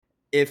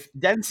If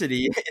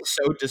density is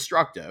so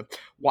destructive,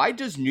 why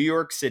does New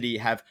York City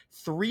have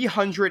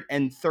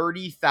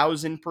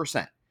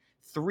 330,000%,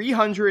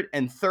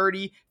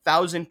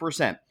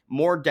 330,000%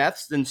 more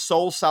deaths than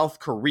Seoul, South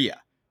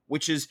Korea,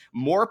 which is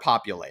more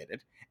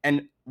populated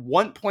and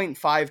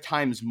 1.5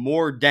 times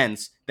more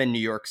dense than New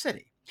York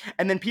City?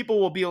 And then people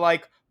will be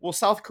like, well,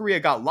 South Korea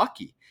got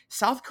lucky.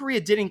 South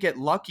Korea didn't get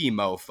lucky,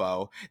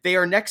 mofo. They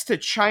are next to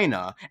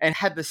China and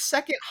had the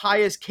second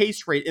highest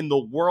case rate in the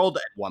world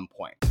at one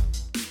point.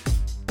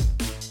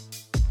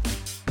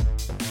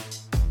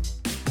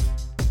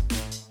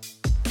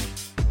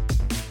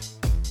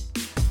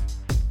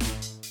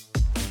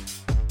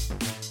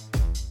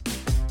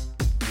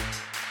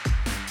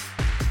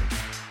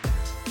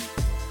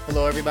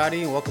 Hello,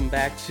 everybody, and welcome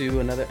back to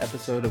another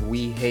episode of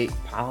We Hate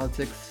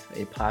Politics,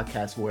 a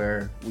podcast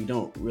where we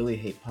don't really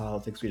hate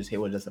politics, we just hate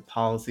what is a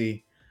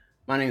policy.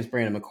 My name is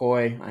Brandon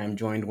McCoy. I am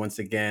joined once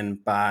again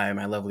by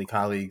my lovely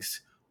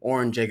colleagues,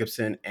 Oren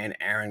Jacobson and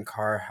Aaron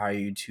Carr. How are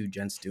you two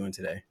gents doing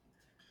today?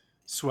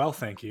 Swell,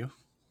 thank you.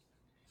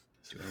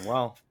 Doing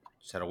well.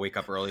 Just had to wake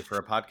up early for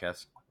a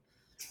podcast.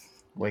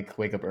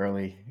 Wake up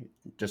early.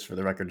 Just for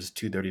the record, it's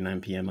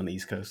 2:39 p.m. on the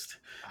East Coast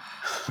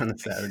on a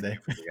Saturday.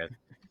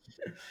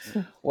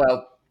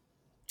 Well,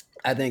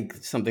 I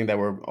think something that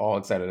we're all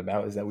excited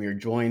about is that we are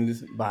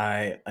joined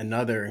by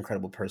another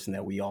incredible person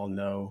that we all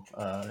know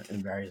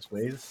in various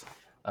ways,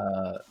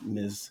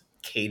 Ms.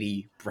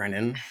 Katie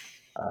Brennan,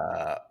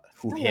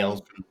 who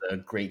hails from the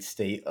great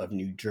state of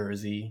New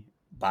Jersey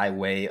by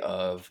way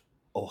of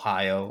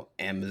Ohio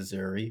and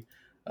Missouri.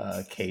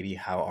 Katie,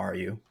 how are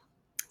you?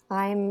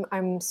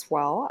 I'm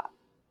swell,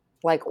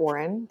 like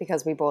Oren,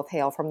 because we both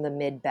hail from the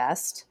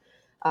Midwest.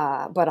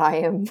 But I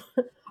am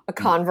a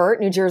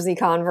convert, New Jersey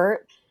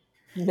convert,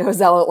 no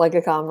zealot like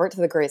a convert to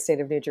the great state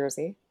of New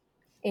Jersey.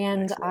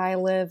 And Excellent. I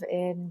live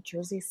in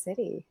Jersey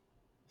City.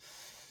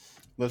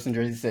 Lives in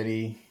Jersey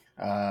City,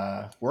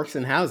 works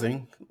in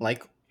housing,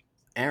 like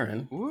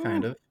Aaron,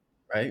 kind of,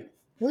 right?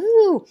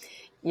 Woo!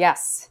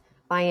 Yes.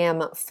 I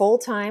am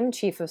full-time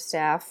chief of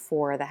staff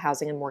for the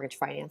Housing and Mortgage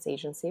Finance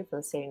Agency for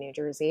the state of New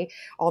Jersey.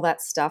 All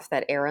that stuff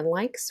that Aaron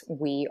likes,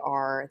 we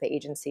are the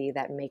agency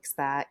that makes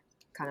that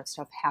kind of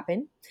stuff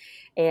happen.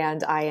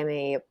 And I am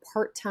a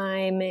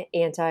part-time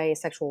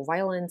anti-sexual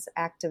violence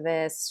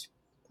activist,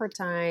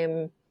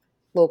 part-time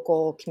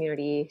local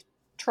community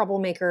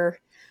troublemaker.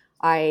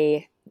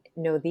 I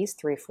know these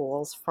three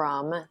fools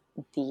from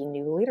the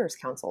New Leaders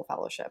Council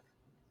Fellowship.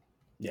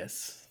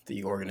 Yes,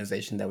 the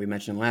organization that we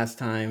mentioned last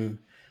time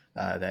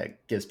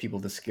that gives people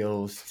the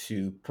skills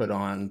to put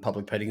on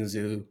public petting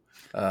zoo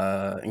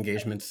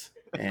engagements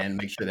and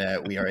make sure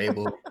that we are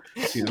able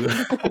to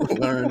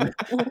learn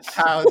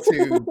how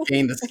to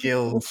gain the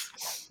skills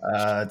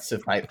to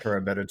fight for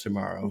a better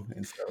tomorrow.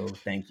 And so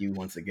thank you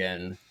once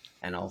again,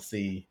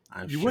 NLC.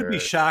 You would be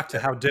shocked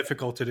at how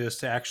difficult it is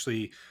to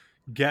actually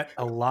get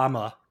a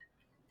llama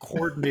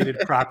coordinated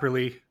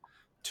properly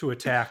to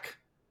attack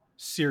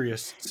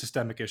serious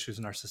systemic issues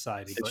in our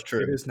society. It's But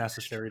true. It is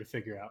necessary to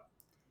figure out.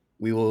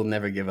 We will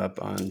never give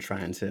up on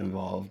trying to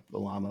involve the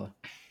llama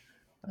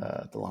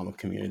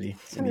community.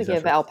 It's time to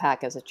give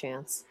alpacas a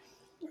chance.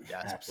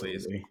 Yes,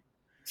 absolutely.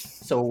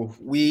 Please. So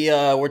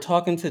we're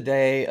talking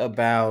today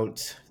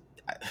about,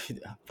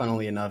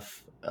 funnily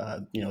enough,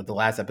 the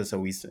last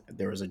episode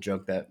there was a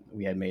joke that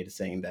we had made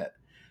saying that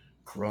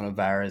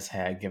coronavirus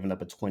had given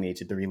up a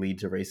 28-3 lead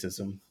to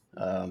racism,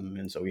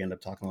 and so we ended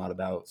up talking a lot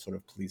about sort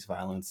of police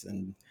violence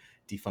and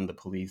defund the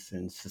police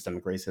and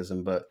systemic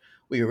racism. But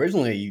we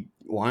originally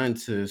wanted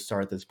to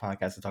start this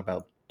podcast to talk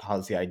about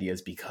policy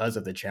ideas because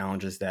of the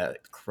challenges that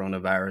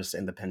coronavirus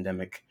and the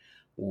pandemic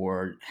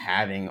were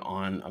having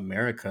on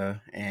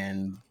America.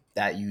 And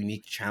that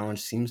unique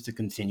challenge seems to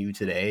continue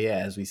today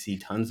as we see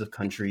tons of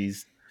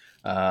countries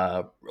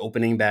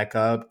opening back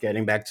up,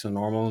 getting back to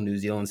normal. New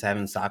Zealand's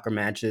having soccer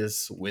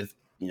matches with,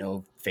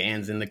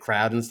 fans in the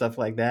crowd and stuff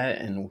like that.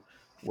 And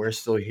we're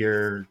still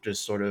here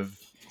just sort of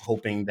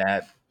hoping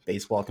that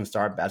baseball can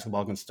start,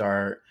 basketball can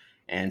start,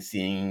 and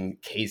seeing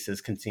cases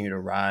continue to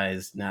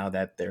rise now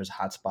that there's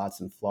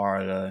hotspots in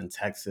Florida and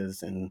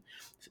Texas and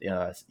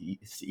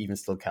even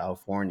still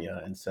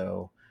California. And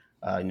so,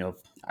 New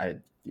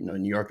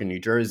York and New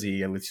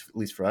Jersey, at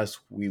least for us,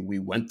 we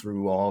went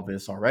through all of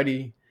this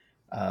already.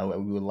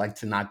 We would like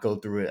to not go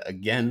through it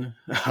again.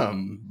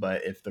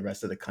 But if the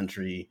rest of the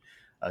country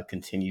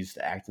continues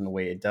to act in the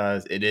way it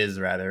does,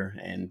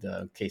 and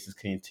cases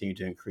continue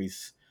to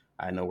increase,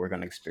 I know we're going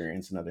to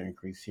experience another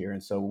increase here.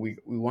 And so we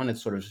want to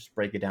sort of just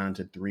break it down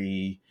into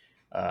three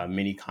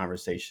mini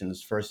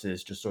conversations. First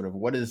is just sort of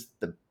what is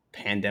the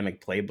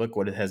pandemic playbook?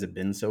 What has it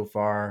been so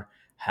far?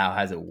 How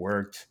has it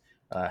worked?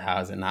 How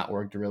has it not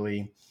worked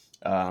really?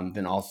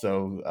 Then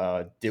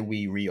also, did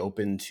we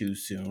reopen too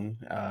soon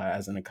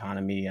as an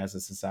economy, as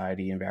a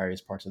society in various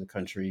parts of the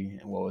country?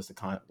 And what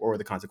were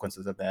the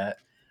consequences of that?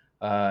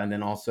 And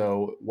then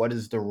also, what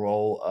is the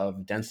role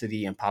of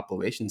density and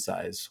population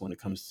size when it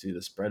comes to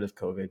the spread of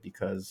COVID?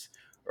 Because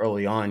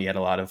early on, you had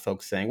a lot of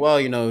folks saying, well,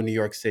 New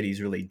York City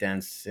is really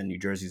dense and New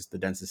Jersey is the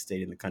densest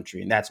state in the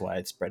country. And that's why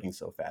it's spreading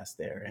so fast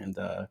there. And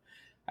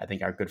I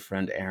think our good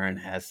friend Aaron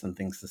has some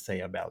things to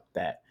say about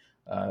that.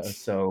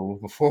 So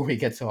before we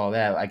get to all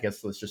that, I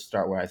guess let's just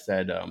start where I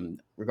said,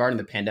 regarding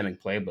the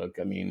pandemic playbook.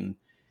 I mean,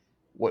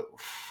 what,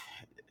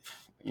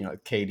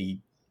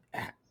 Katie,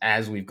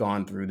 as we've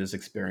gone through this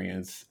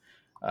experience,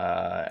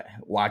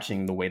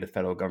 watching the way the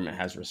federal government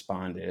has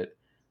responded,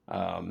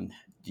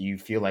 do you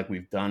feel like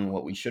we've done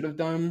what we should have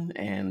done?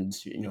 And,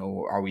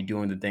 are we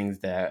doing the things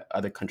that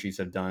other countries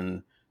have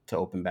done to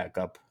open back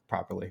up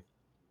properly?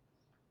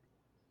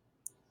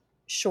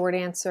 Short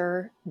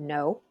answer,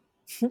 no.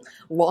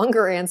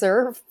 Longer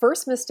answer,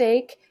 first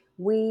mistake,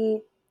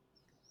 we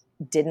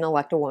didn't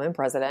elect a woman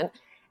president.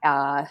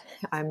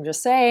 I'm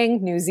just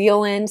saying, New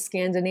Zealand,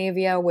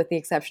 Scandinavia, with the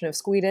exception of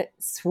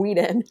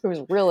Sweden,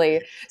 who's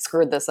really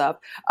screwed this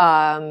up.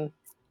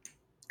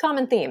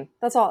 Common theme.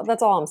 That's all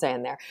I'm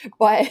saying there.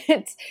 But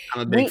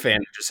I'm a big fan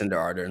of Jacinda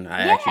Ardern.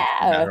 I Yeah. actually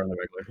talk about her on the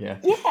regular.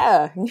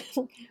 Yeah.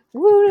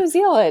 Woo, New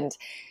Zealand.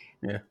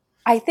 Yeah.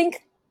 I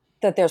think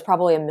that there's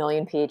probably 1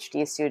 million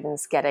PhD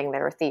students getting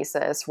their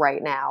thesis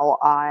right now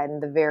on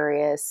the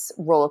various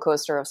roller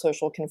coaster of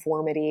social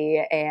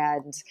conformity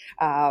and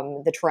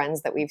the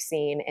trends that we've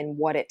seen and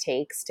what it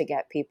takes to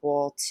get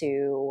people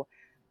to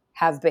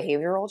have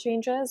behavioral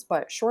changes.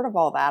 But short of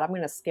all that, I'm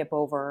going to skip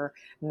over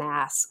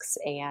masks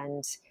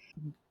and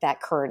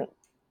that current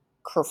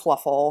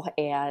kerfluffle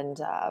and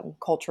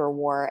culture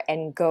war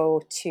and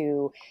go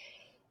to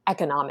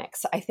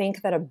economics. I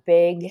think that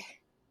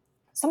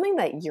something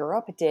that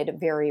Europe did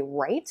very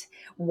right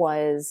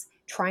was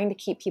trying to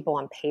keep people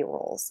on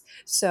payrolls.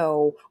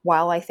 So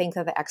while I think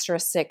that the extra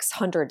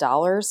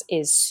 $600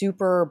 is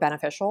super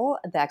beneficial,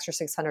 the extra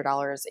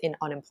 $600 in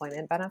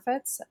unemployment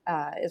benefits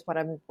is what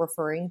I'm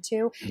referring to.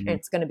 Mm-hmm. And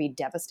it's going to be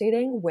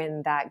devastating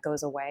when that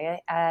goes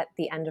away at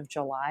the end of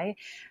July.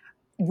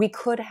 We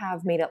could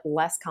have made it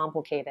less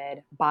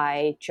complicated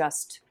by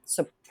just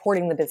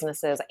supporting the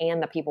businesses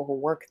and the people who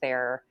work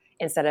there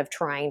instead of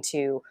trying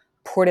to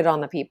put it on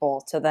the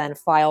people to then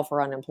file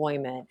for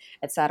unemployment,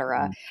 et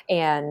cetera.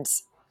 And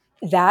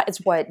that is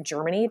what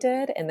Germany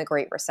did in the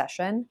Great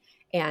Recession,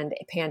 and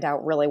it panned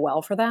out really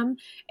well for them.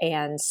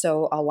 And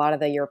so a lot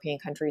of the European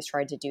countries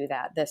tried to do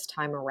that this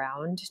time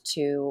around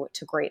to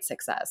great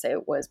success.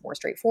 It was more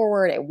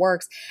straightforward, it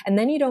works. And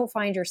then you don't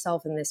find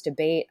yourself in this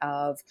debate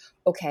of,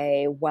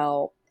 okay,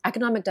 well,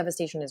 economic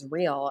devastation is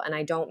real. And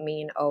I don't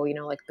mean,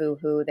 like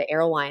boo-hoo, the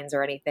airlines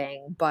or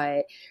anything,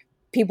 but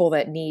people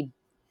that need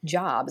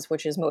jobs,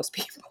 which is most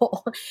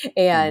people,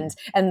 and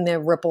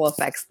the ripple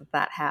effects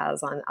that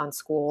has on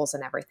schools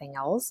and everything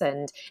else.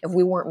 And if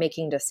we weren't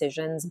making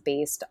decisions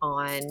based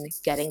on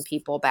getting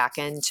people back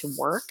into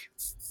work,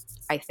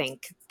 I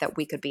think that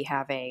we could be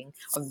having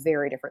a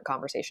very different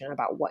conversation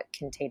about what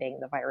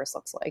containing the virus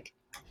looks like.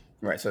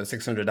 Right. So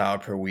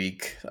 $600 per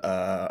week,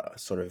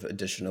 sort of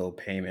additional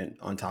payment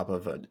on top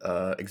of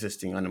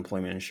existing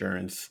unemployment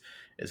insurance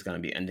is going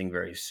to be ending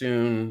very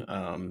soon.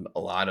 A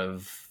lot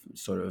of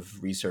sort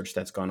of research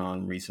that's gone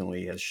on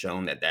recently has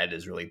shown that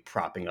is really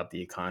propping up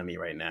the economy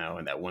right now.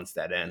 And that once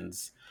that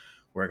ends,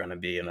 we're going to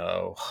be in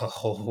a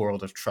whole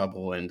world of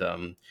trouble.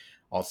 And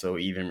also,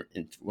 even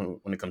when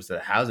it comes to the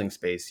housing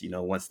space,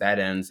 once that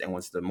ends and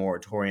once the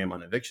moratorium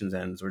on evictions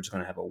ends, we're just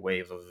going to have a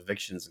wave of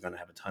evictions and going to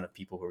have a ton of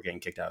people who are getting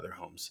kicked out of their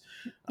homes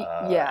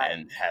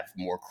and have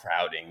more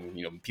crowding,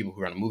 people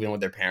who are going to move in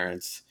with their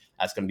parents.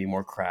 That's going to be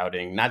more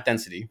crowding, not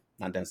density,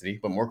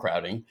 but more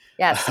crowding.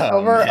 Yes,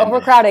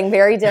 overcrowding,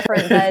 very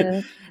different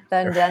than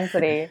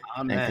density.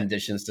 And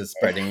conditions to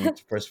spreading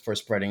for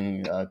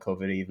spreading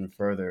COVID even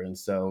further. And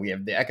so,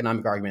 the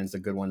economic argument is a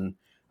good one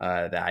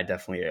that I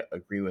definitely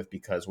agree with,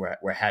 because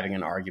we're having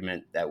an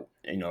argument that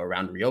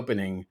around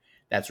reopening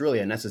that's really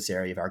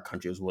unnecessary if our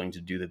country is willing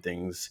to do the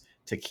things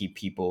to keep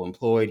people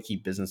employed,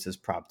 keep businesses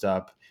propped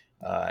up,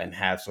 and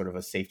have sort of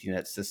a safety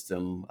net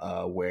system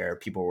where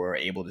people were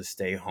able to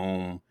stay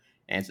home.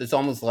 And it's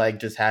almost like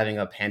just having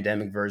a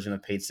pandemic version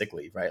of paid sick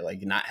leave, right? Like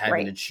you're not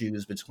having to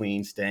choose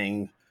between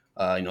staying,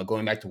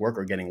 going back to work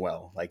or getting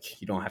well.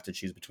 Like you don't have to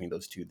choose between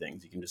those two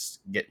things. You can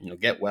just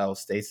get well,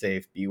 stay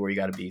safe, be where you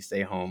got to be,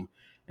 stay home.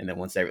 And then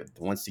once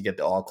you get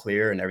the all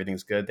clear and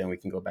everything's good, then we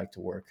can go back to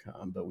work.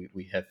 But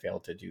we have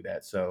failed to do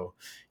that. So,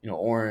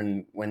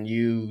 Oren, when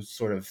you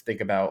sort of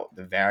think about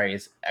the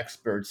various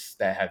experts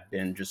that have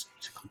been just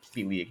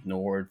completely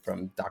ignored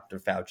from Dr.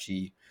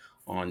 Fauci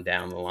on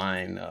down the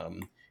line,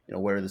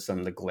 what are some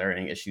of the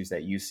glaring issues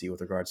that you see with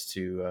regards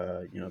to,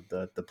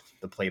 the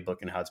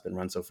playbook and how it's been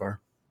run so far?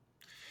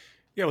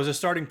 Yeah, it was a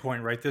starting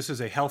point, right? This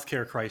is a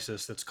healthcare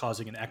crisis that's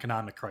causing an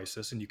economic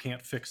crisis, and you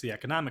can't fix the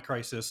economic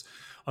crisis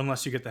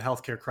unless you get the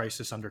healthcare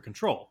crisis under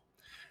control.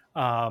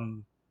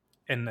 And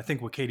I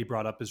think what Katie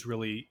brought up is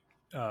really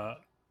a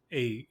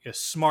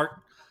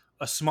smart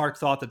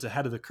thought that's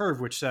ahead of the curve,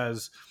 which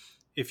says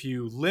if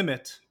you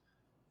limit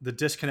the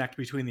disconnect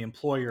between the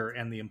employer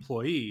and the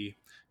employee,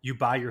 you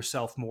buy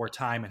yourself more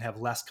time and have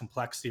less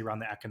complexity around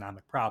the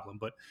economic problem.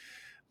 But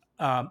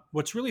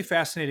what's really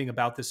fascinating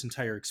about this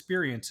entire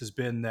experience has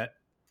been that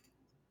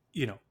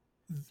you know,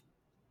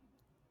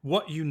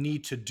 what you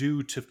need to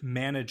do to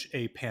manage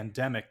a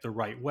pandemic the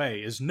right way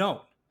is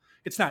known.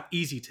 It's not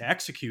easy to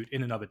execute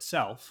in and of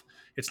itself.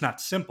 It's not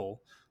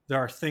simple. There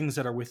are things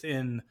that are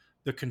within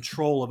the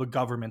control of a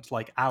government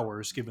like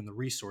ours, given the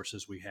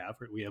resources we have.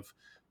 Right? We have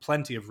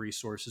plenty of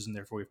resources, and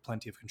therefore we have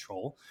plenty of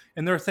control.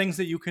 And there are things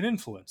that you can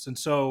influence. And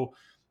so,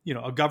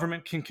 a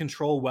government can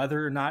control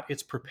whether or not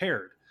it's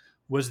prepared.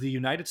 Was the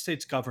United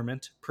States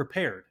government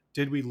prepared?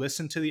 Did we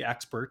listen to the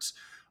experts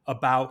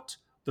about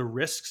the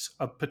risks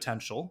of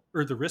potential,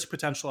 or the risk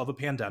potential of a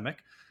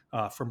pandemic,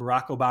 from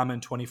Barack Obama in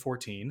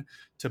 2014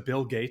 to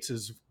Bill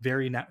Gates'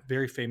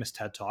 very famous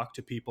TED Talk,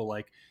 to people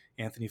like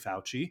Anthony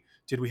Fauci?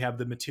 Did we have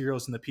the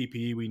materials and the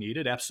PPE we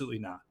needed? Absolutely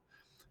not.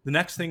 The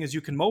next thing is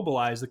you can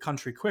mobilize the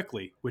country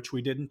quickly, which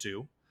we didn't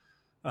do.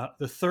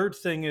 The third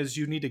thing is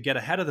you need to get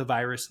ahead of the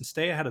virus and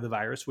stay ahead of the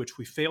virus, which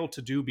we failed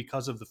to do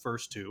because of the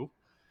first two.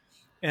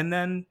 And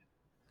then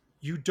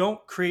you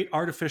don't create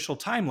artificial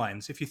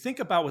timelines. If you think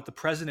about what the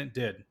president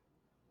did,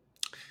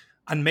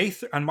 on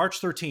March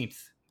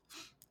 13th,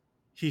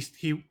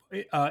 he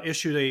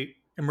issued a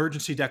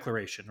emergency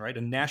declaration, right?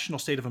 A national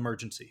state of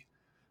emergency.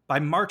 By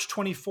March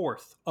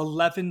 24th,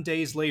 11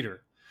 days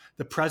later,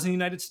 the president of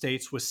the United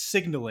States was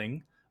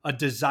signaling a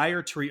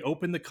desire to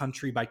reopen the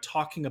country by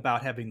talking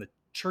about having the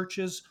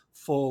churches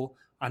full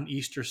on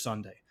Easter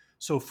Sunday.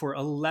 So for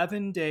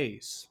 11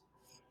 days,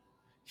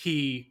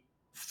 he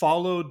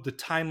followed the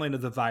timeline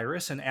of the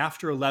virus, and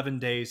after 11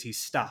 days, he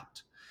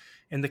stopped.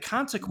 And the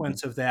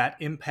consequence of that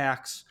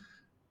impacts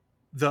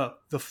the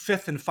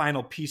fifth and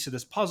final piece of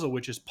this puzzle,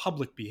 which is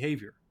public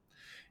behavior.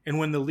 And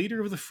when the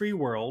leader of the free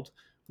world,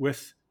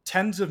 with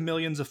tens of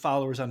millions of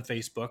followers on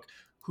Facebook,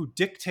 who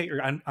dictate,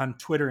 or on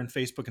Twitter and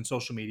Facebook and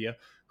social media,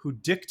 who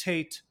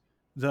dictate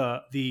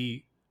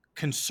the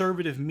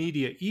conservative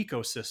media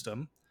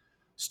ecosystem,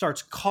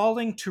 starts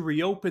calling to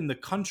reopen the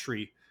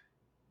country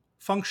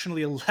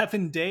functionally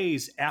 11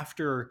 days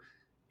after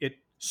it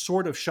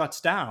sort of shuts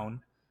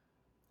down,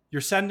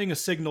 you're sending a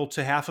signal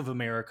to half of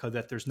America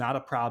that there's not a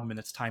problem and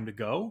it's time to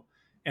go.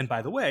 And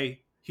by the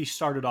way, he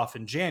started off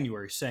in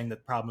January saying that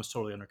the problem was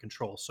totally under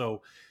control.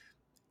 So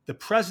the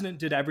president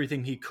did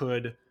everything he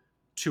could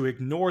to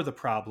ignore the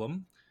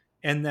problem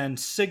and then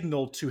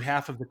signal to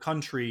half of the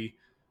country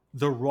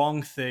the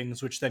wrong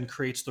things, which then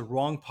creates the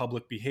wrong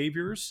public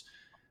behaviors.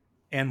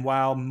 And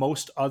while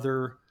most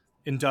other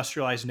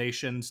industrialized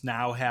nations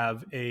now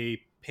have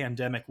a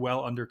pandemic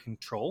well under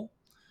control,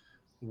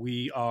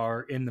 we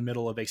are in the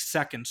middle of a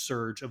second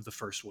surge of the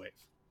first wave.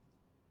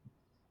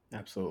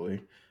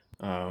 Absolutely.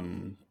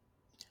 And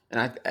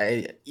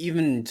I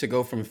even to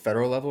go from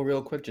federal level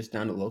real quick, just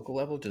down to local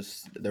level,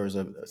 just there was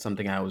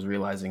something I was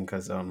realizing,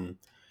 because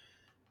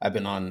I've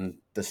been on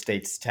the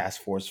state's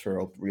task force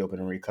for reopen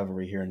and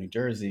recovery here in New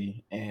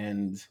Jersey,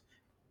 and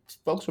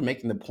folks were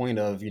making the point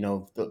of,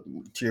 to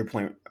your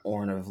point,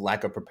 Oren, of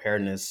lack of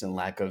preparedness and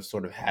lack of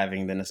sort of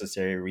having the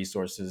necessary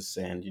resources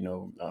and,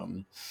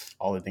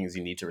 all the things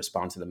you need to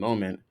respond to the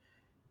moment.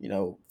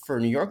 For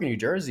New York and New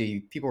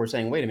Jersey, people were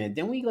saying, wait a minute,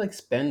 didn't we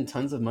spend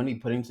tons of money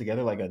putting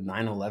together a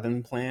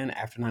 9/11 plan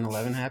after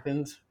 9/11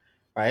 happened?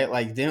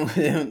 Right?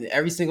 Didn't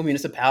every single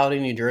municipality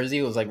in New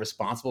Jersey was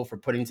responsible for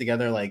putting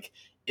together,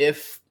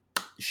 if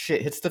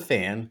shit hits the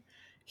fan,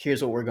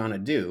 here's what we're going to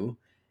do.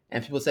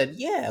 And people said,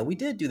 yeah, we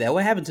did do that.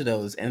 What happened to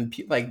those? And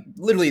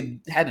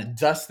literally had to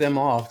dust them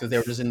off because they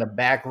were just in the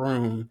back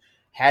room,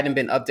 hadn't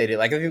been updated.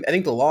 I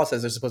think the law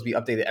says they're supposed to be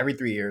updated every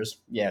 3 years.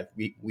 Yeah,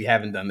 we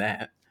haven't done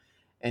that.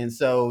 And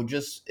so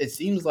just it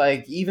seems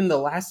like even the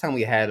last time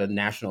we had a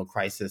national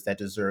crisis that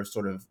deserves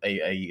sort of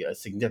a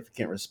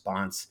significant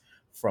response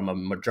from a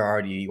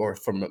majority or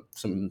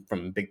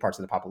from big parts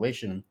of the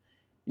population,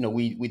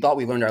 we thought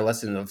we learned our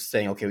lesson of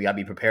saying, okay, we got to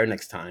be prepared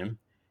next time.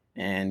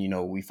 And,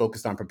 we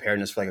focused on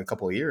preparedness for a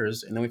couple of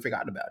years, and then we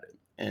forgot about it.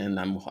 And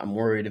I'm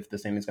worried if the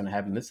same is going to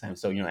happen this time.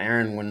 So,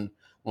 Aaron, when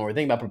we're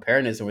thinking about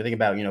preparedness and we're thinking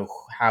about,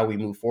 how we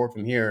move forward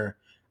from here,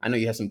 I know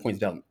you have some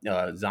points about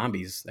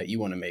zombies that you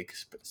want to make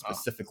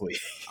specifically.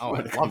 Oh,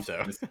 I'd love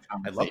to.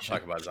 I'd love to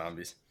talk about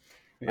zombies.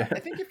 Yeah. I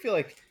think you feel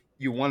like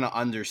you want to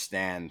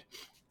understand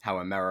how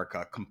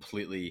America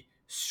completely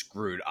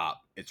screwed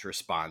up its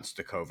response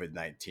to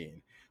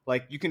COVID-19.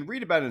 You can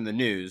read about it in the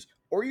news,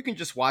 or you can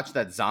just watch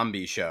that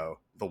zombie show,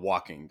 The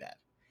Walking Dead.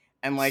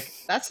 And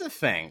that's the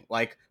thing.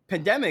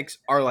 Pandemics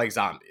are like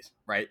zombies,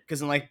 right?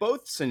 Because in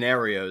both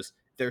scenarios,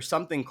 there's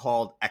something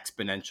called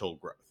exponential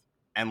growth.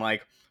 And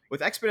with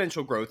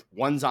exponential growth,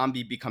 one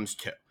zombie becomes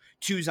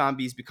two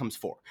zombies becomes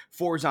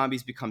four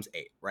zombies becomes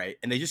 8, right?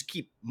 And they just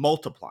keep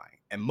multiplying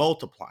and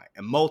multiplying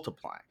and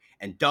multiplying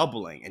and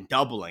doubling and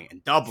doubling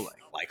and doubling.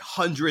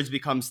 Hundreds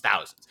becomes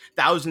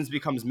thousands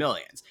becomes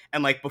millions.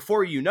 And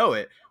before you know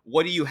it,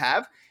 what do you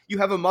have? You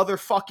have a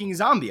motherfucking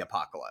zombie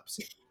apocalypse.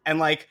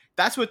 And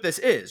that's what this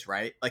is,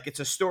 right? It's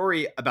a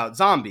story about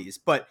zombies,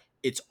 but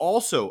it's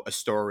also a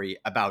story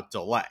about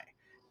delay.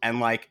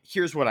 And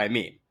here's what I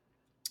mean.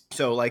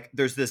 So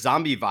there's this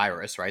zombie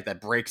virus, right,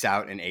 that breaks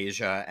out in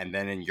Asia and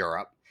then in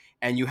Europe.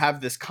 And you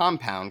have this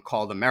compound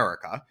called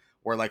America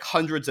where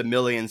hundreds of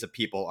millions of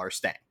people are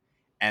staying.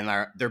 and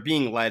they're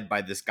being led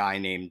by this guy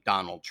named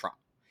Donald Trump.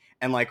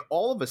 And like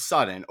all of a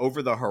sudden,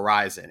 over the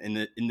horizon,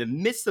 in the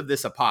midst of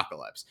this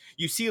apocalypse,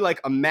 you see like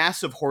a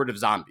massive horde of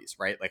zombies,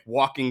 right? Like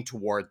walking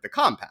toward the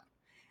compound.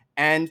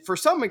 And for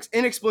some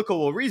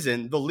inexplicable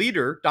reason, the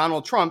leader,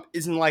 Donald Trump,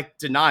 is in like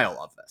denial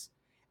of this.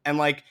 And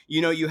like,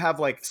 you know, you have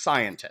like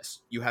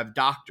scientists, you have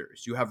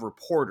doctors, you have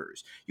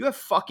reporters, you have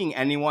fucking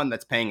anyone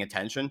that's paying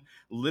attention,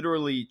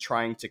 literally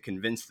trying to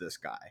convince this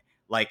guy,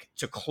 like,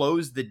 to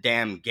close the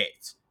damn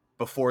gates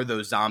before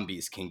those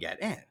zombies can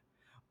get in.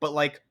 But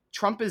like,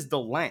 Trump is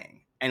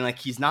delaying, and like,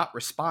 he's not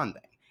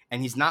responding,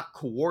 and he's not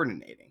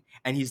coordinating,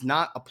 and he's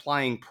not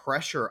applying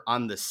pressure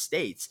on the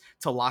states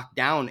to lock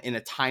down in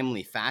a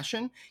timely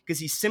fashion, because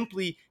he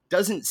simply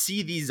doesn't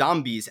see these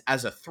zombies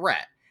as a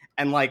threat.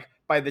 And like,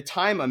 by the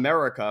time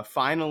America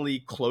finally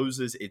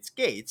closes its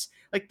gates,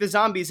 like, the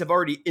zombies have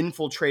already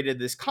infiltrated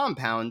this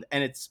compound,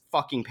 and it's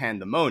fucking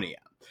pandemonium.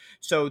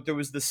 So there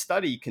was this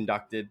study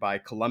conducted by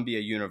Columbia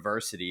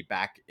University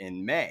back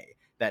in May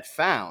that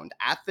found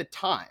at the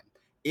time,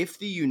 if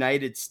the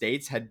United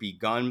States had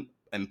begun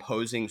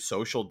imposing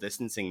social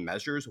distancing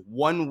measures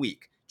 1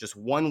 week, just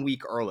 1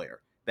 week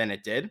earlier than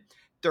it did,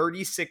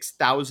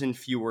 36,000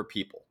 fewer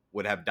people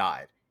would have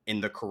died in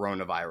the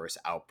coronavirus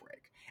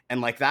outbreak. And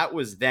like, that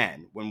was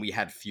then when we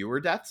had fewer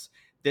deaths.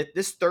 That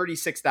this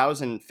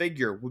 36,000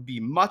 figure would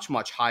be much,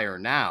 much higher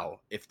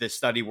now if this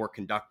study were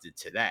conducted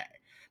today,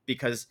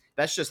 because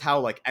that's just how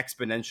like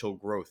exponential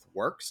growth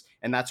works.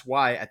 And that's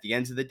why at the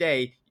end of the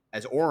day,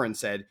 as Oren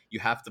said,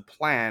 you have to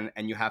plan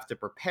and you have to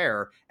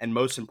prepare. And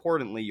most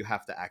importantly, you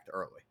have to act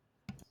early.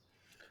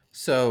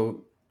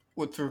 So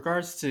with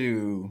regards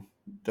to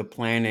the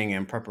planning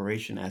and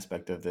preparation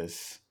aspect of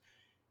this,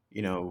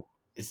 you know,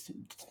 it's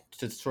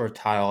to sort of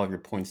tie all of your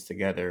points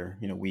together.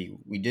 You know,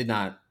 we did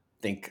not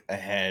think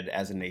ahead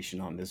as a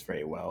nation on this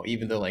very well,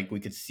 even though like we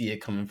could see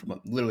it coming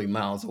from literally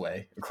miles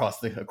away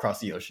across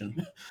the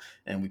ocean,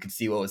 and we could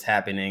see what was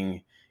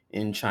happening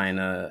in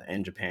China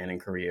and Japan and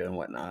Korea and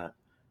whatnot.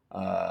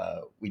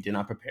 We did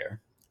not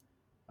prepare.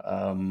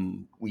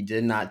 We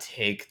did not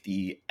take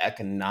the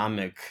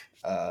economic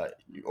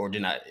or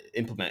did not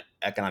implement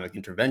economic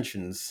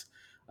interventions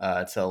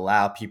to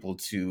allow people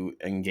to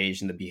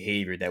engage in the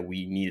behavior that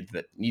we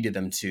needed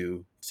them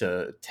to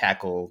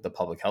tackle the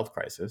public health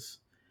crisis.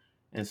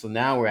 And so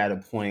now we're at a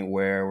point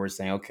where we're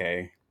saying,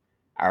 okay,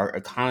 our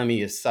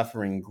economy is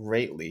suffering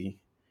greatly.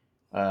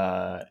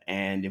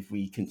 And if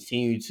we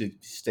continue to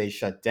stay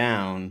shut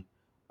down,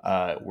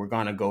 we're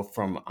going to go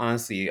from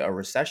honestly a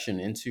recession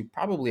into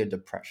probably a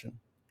depression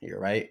here,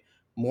 right?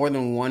 More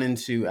than 1 in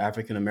 2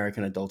 African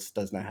American adults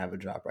does not have a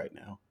job right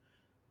now.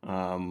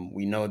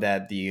 We know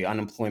that the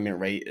unemployment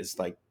rate is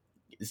like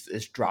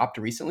it's dropped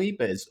recently,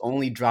 but it's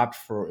only dropped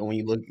for when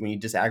you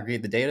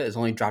disaggregate the data, it's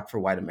only dropped for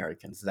white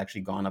Americans. It's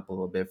actually gone up a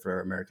little bit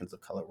for Americans of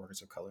color,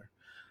 workers of color.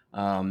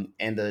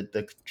 And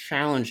the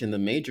challenge and the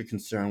major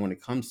concern when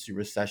it comes to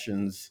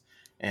recessions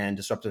and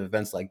disruptive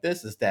events like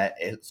this is that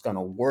it's going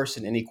to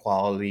worsen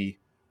inequality,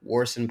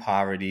 worsen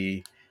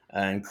poverty,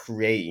 and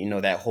create, you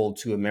know, that whole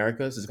two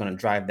Americas is going to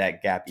drive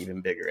that gap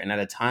even bigger. And at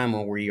a time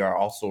when we are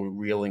also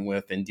reeling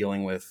with and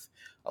dealing with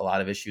a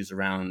lot of issues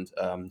around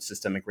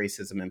systemic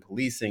racism and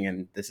policing,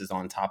 and this is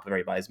on top of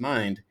everybody's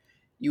mind,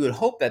 you would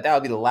hope that that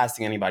would be the last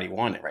thing anybody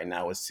wanted right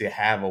now, was to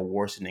have a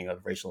worsening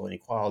of racial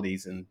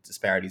inequalities and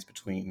disparities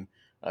between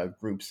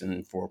groups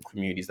and for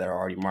communities that are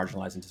already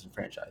marginalized and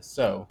disenfranchised.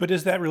 So, but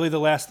is that really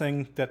the last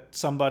thing that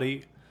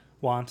somebody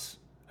wants?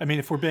 I mean,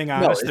 if we're being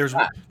honest,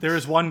 there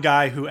is one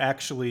guy who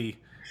actually,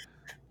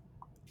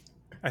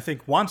 I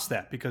think, wants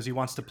that because he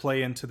wants to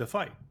play into the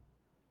fight.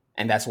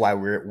 And that's why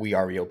we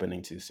are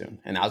reopening too soon.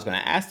 And I was going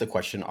to ask the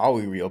question, are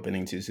we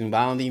reopening too soon? But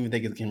I don't even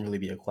think it can really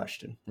be a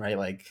question, right?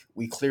 Like,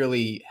 we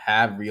clearly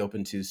have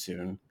reopened too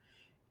soon,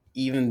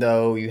 even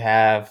though you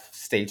have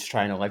states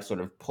trying to like sort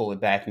of pull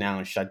it back now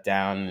and shut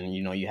down. And,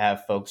 you know, you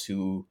have folks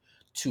who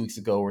 2 weeks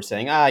ago were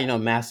saying,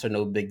 masks are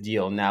no big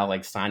deal. Now,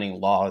 like,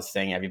 signing laws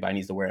saying everybody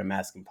needs to wear a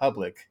mask in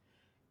public.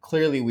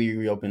 Clearly, we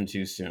reopened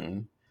too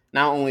soon.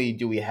 Not only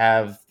do we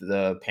have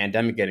the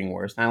pandemic getting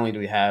worse, not only do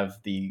we have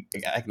the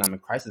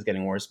economic crisis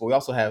getting worse, but we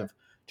also have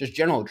just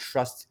general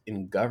trust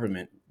in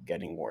government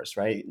getting worse,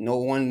 right? No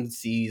one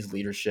sees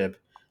leadership.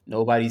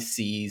 Nobody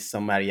sees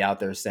somebody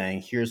out there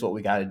saying, here's what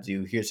we got to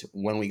do. Here's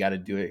when we got to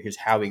do it. Here's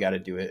how we got to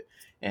do it.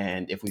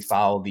 And if we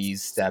follow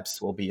these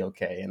steps, we'll be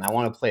okay. And I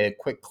want to play a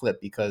quick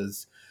clip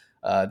because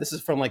this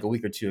is from like a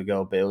week or two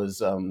ago, but it was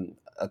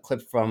a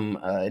clip from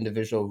an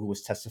individual who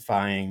was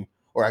testifying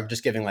or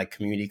just giving like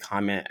community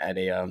comment at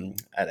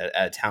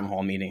a town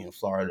hall meeting in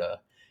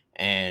Florida.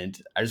 And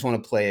I just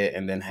want to play it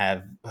and then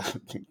have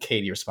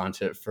Katie respond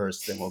to it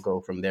first, and we'll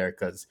go from there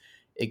because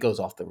it goes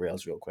off the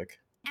rails real quick.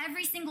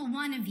 Every single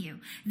one of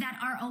you that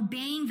are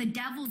obeying the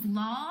devil's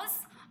laws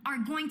are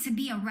going to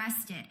be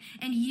arrested.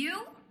 And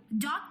you,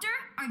 doctor,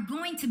 are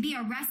going to be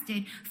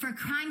arrested for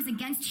crimes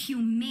against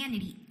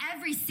humanity.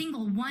 Every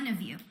single one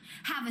of you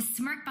have a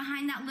smirk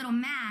behind that little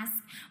mask,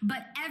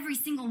 but every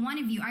single one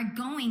of you are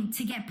going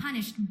to get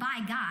punished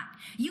by God.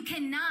 You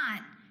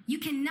cannot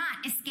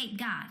escape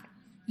God.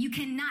 You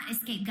cannot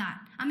escape God.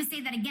 I'm going to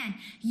say that again.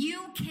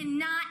 You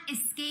cannot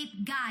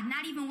escape God,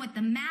 not even with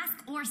the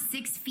mask or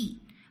 6 feet.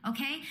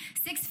 Okay?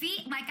 6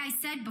 feet, like I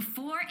said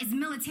before, is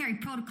military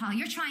protocol.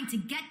 You're trying to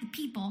get the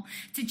people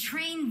to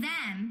train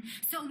them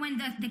so when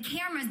the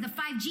cameras, the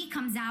 5G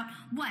comes out,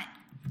 what?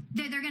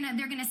 They're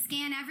gonna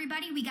scan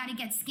everybody. We gotta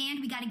get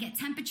scanned. We gotta get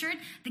temperatured.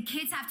 The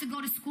kids have to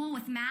go to school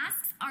with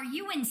masks. Are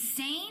you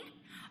insane?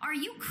 Are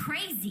you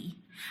crazy?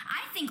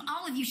 I think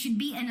all of you should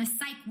be in a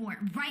psych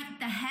ward right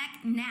the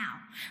heck now,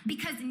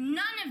 because none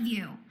of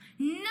you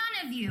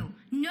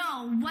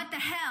know what the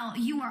hell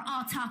you are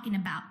all talking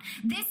about.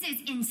 This is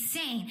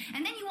insane.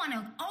 And then you want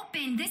to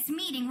open this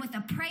meeting with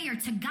a prayer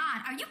to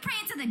God. Are you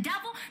praying to the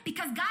devil?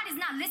 Because God is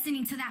not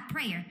listening to that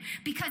prayer,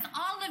 because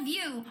all of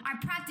you are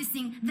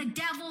practicing the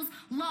devil's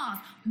laws.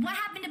 What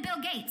happened to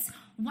Bill Gates?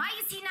 Why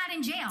is he not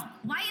in jail?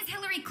 Why is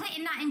Hillary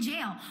Clinton not in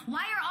jail?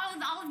 Why are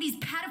all of these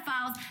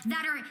pedophiles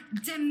that are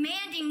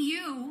demanding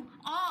you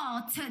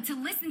all to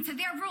listen to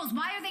their rules?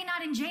 Why are they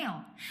not in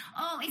jail?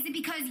 Oh, is it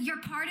because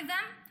you're part of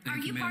them? Are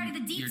you part of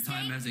the deep state?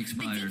 Your time has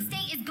expired. The deep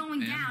state is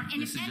going down.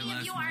 And if any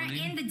of you are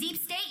in the deep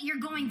state, you're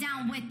going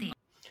down with it.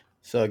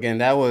 So again,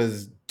 that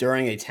was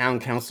during a town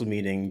council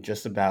meeting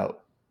just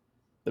about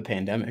the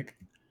pandemic.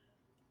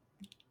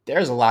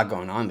 There's a lot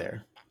going on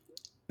there.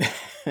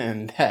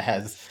 And that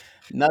has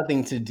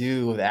nothing to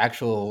do with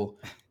actual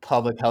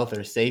public health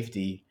or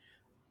safety.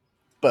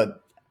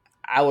 But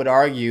I would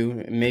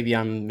argue, maybe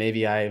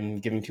I'm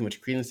giving too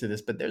much credence to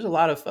this, but there's a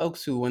lot of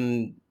folks who,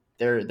 when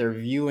they're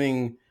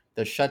viewing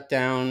the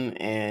shutdown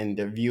and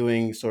they're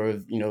viewing sort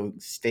of,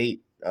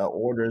 state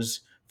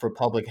orders for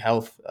public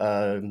health,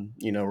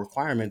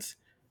 requirements,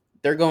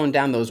 they're going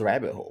down those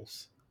rabbit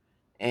holes.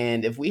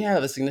 And if we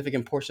have a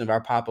significant portion of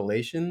our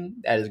population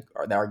that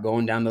are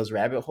going down those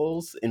rabbit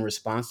holes in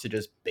response to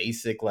just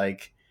basic,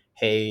 like,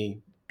 hey,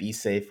 be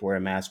safe, wear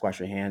a mask, wash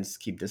your hands,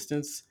 keep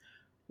distance,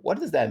 what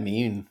does that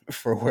mean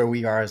for where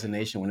we are as a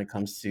nation when it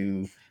comes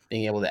to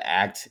being able to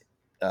act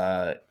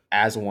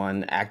as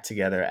one, act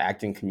together,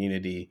 act in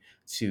community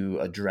to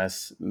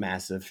address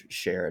massive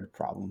shared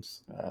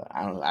problems?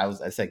 I don't know.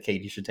 I said,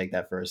 Kate, you should take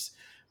that first,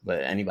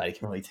 but anybody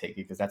can really take it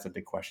because that's a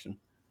big question.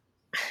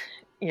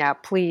 Yeah,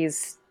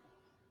 please,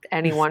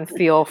 anyone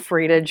feel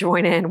free to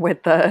join in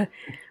with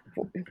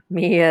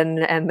me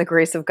and the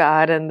grace of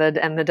God and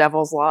the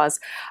devil's laws.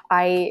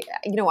 I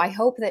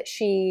hope that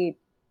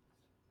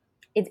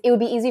it would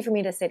be easy for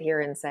me to sit here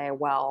and say,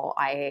 well,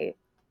 I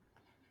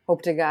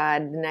hope to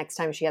God the next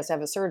time she has to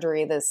have a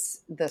surgery,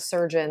 the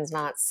surgeon's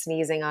not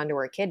sneezing onto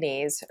her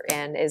kidneys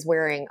and is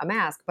wearing a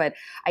mask. But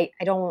I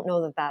don't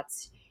know that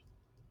that's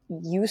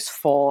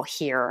useful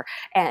here.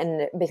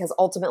 And because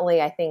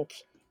ultimately I think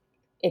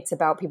it's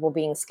about people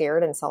being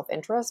scared and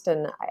self-interest.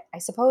 And I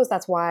suppose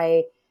that's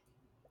why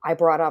I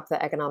brought up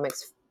the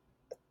economics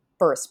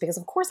first, because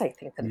of course I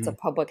think that it's a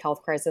public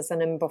health crisis.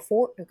 And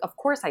of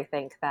course I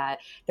think that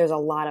there's a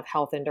lot of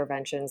health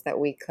interventions that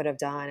we could have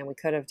done, and we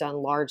could have done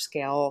large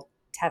scale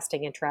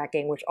testing and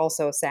tracking, which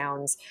also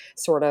sounds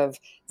sort of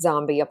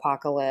zombie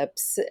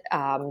apocalypse,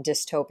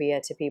 dystopia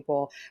to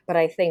people. But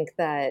I think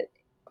that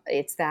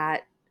it's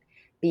that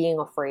being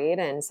afraid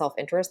and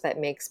self-interest that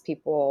makes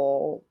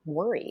people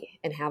worry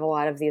and have a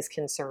lot of these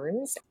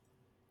concerns.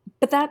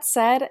 But that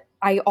said,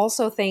 I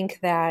also think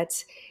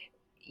that,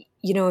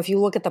 if you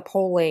look at the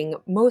polling,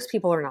 most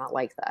people are not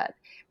like that.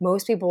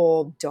 Most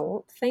people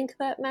don't think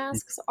that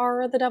masks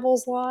are the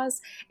devil's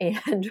laws,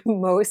 and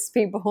most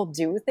people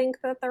do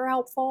think that they're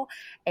helpful.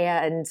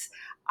 And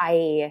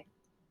I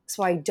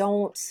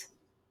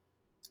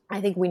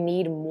think we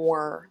need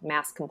more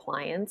mask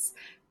compliance,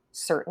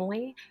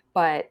 certainly,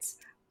 but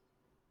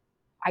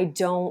I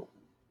don't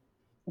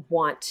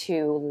want to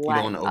You don't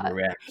want to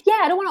overreact.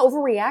 I don't want to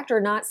overreact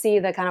or not see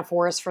the kind of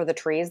forest for the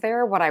trees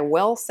there. What I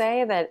will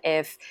say that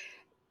if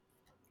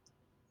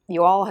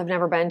you all have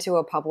never been to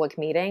a public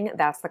meeting,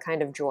 that's the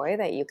kind of joy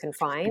that you can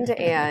find,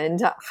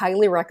 and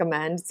highly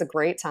recommend. It's a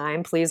great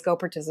time. Please go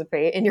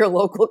participate in your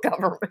local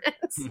government.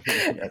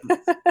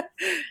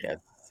 Yes,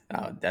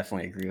 I would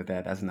definitely agree with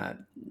that. That's not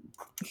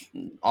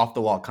off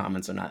the wall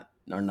comments are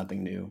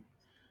nothing new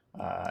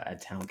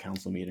at town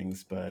council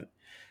meetings. But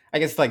I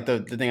guess like the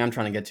thing I'm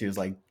trying to get to is,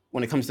 like,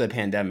 when it comes to the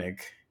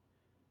pandemic,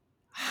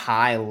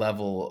 high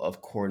level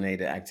of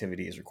coordinated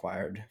activity is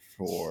required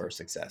for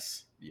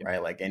success,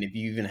 right? Like, and if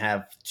you even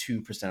have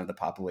 2% of the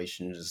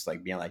population just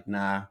like being like,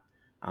 nah,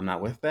 I'm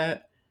not with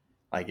that,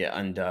 like, it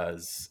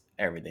undoes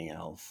everything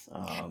else.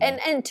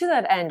 And to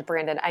that end,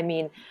 Brandon, I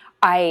mean,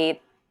 I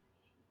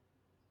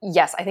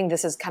think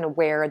this is kind of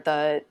where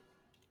the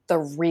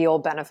real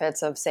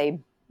benefits of,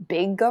 say,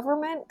 big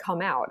government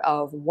come out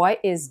of what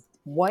is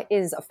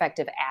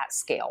effective at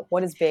scale,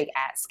 what is big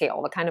at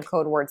scale, the kind of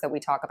code words that we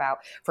talk about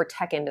for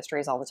tech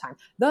industries all the time.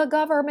 The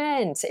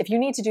government, if you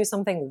need to do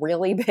something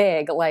really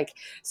big like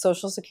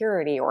Social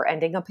Security or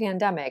ending a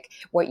pandemic,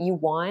 what you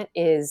want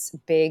is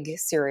big,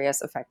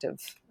 serious, effective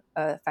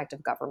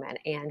government.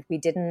 And we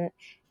didn't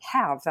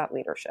have that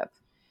leadership.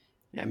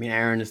 Yeah, I mean,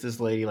 Aaron, is this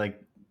lady like,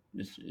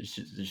 did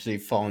she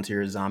fall into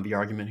your zombie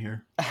argument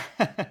here?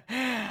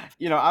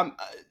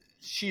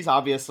 she's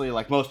obviously,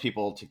 like most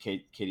people, to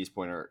Katie's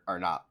point, are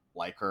not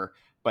like her,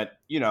 but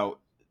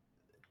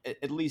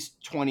at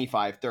least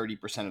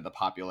 25-30% of the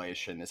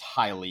population is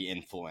highly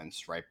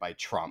influenced, right, by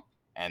Trump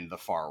and the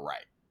far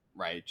right,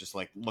 right? Just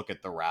like look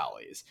at the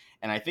rallies.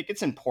 And I think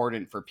it's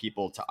important for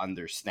people to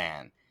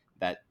understand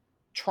that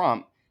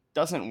Trump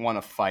doesn't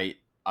want to fight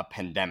a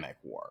pandemic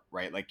war,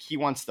 right? Like he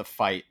wants to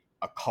fight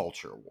a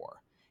culture war.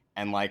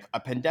 And like a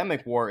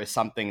pandemic war is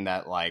something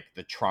that like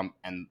the Trump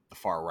and the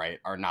far right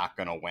are not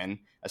going to win,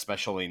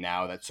 especially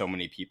now that so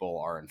many people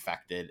are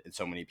infected and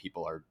so many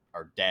people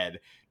are dead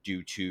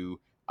due to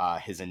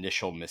his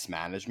initial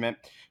mismanagement.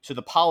 So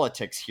the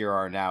politics here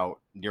are now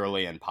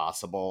nearly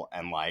impossible.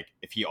 And like,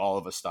 if he all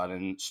of a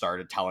sudden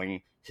started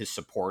telling his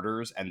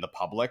supporters and the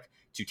public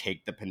to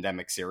take the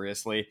pandemic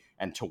seriously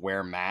and to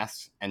wear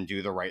masks and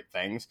do the right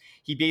things,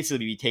 he'd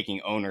basically be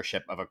taking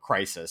ownership of a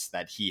crisis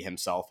that he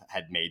himself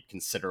had made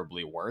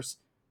considerably worse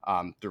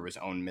through his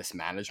own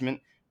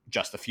mismanagement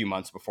just a few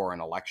months before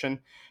an election.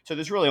 So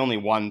there's really only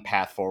one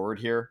path forward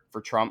here for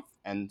Trump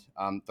and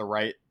the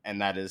right,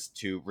 and that is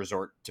to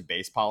resort to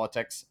base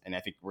politics. And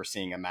I think we're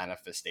seeing a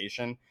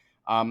manifestation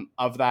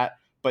of that.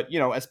 But,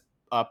 as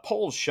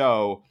polls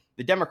show,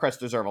 the Democrats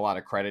deserve a lot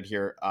of credit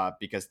here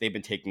because they've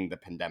been taking the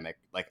pandemic,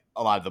 like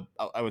a lot of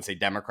the, I would say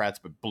Democrats,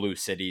 but blue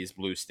cities,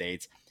 blue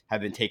states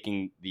have been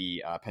taking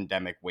the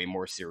pandemic way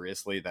more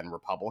seriously than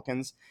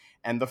Republicans.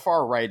 And the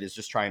far right is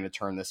just trying to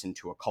turn this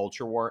into a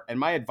culture war. And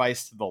my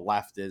advice to the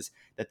left is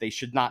that they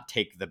should not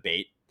take the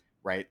bait,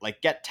 right?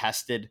 Like get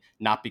tested,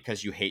 not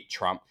because you hate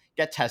Trump.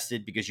 Get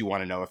tested because you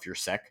want to know if you're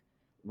sick.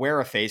 Wear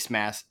a face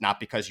mask, not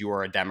because you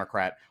are a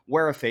Democrat.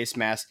 Wear a face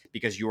mask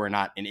because you are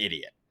not an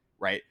idiot,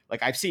 right?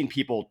 Like I've seen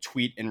people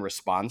tweet in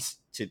response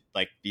to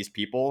like these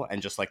people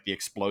and just like the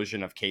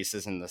explosion of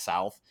cases in the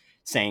South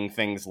saying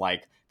things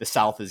like the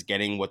South is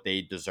getting what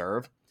they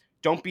deserve.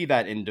 Don't be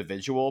that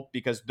individual,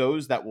 because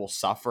those that will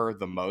suffer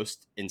the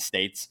most in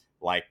states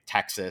like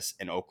Texas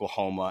and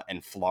Oklahoma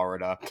and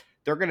Florida,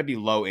 they're going to be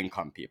low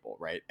income people,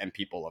 right? And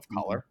people of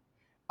color,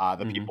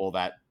 the people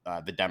that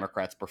the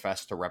Democrats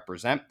profess to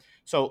represent.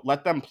 So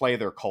let them play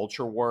their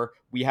culture war.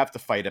 We have to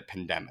fight a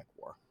pandemic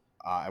war.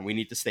 And we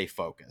need to stay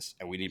focused,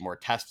 and we need more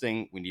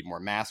testing. We need more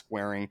mask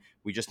wearing.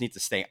 We just need to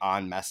stay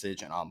on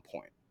message and on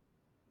point.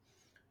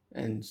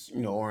 And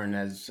Oren,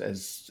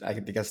 as I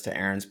guess to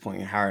Aaron's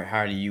point,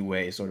 how do you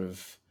weigh sort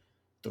of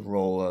the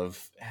role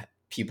of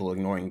people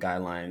ignoring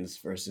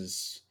guidelines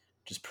versus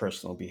just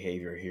personal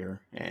behavior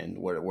here, and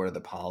what are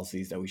the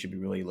policies that we should be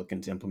really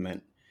looking to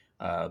implement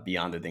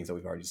beyond the things that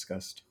we've already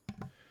discussed?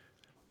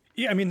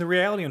 Yeah, I mean, the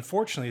reality,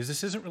 unfortunately, is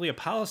this isn't really a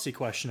policy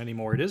question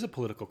anymore. It is a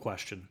political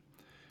question.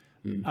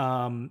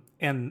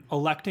 And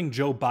electing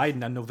Joe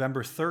Biden on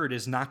November 3rd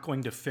is not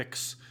going to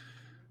fix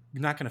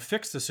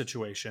the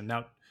situation.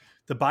 Now,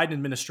 the Biden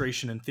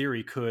administration, in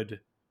theory,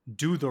 could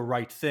do the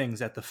right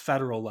things at the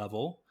federal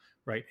level,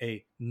 right?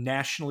 A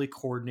nationally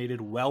coordinated,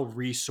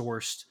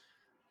 well-resourced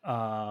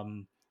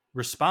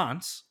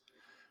response,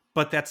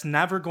 but that's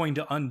never going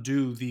to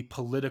undo the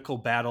political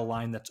battle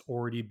line that's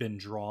already been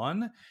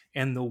drawn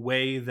and the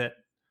way that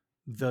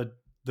the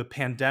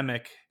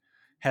pandemic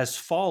has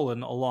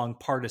fallen along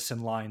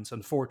partisan lines,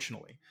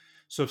 unfortunately.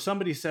 So if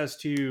somebody says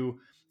to you,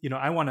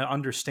 I want to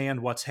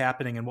understand what's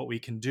happening and what we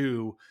can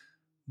do,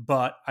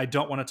 but I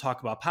don't want to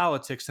talk about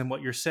politics, then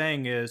what you're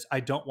saying is, I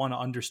don't want to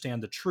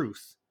understand the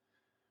truth.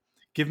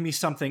 Give me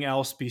something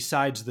else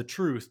besides the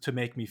truth to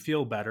make me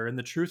feel better. And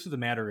the truth of the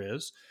matter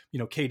is,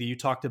 Katie, you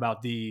talked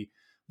about the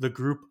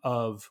group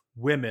of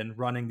women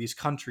running these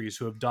countries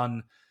who have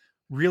done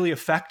really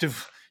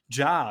effective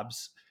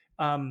jobs.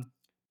 And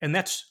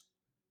that's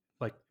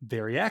like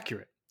very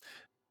accurate.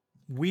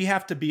 We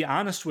have to be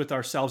honest with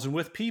ourselves and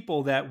with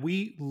people that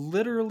we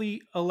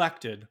literally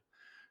elected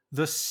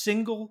the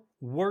single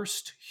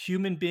worst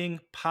human being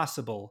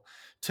possible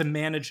to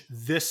manage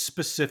this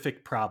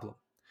specific problem.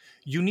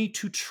 You need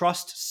to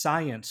trust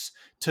science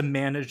to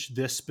manage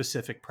this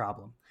specific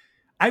problem.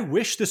 I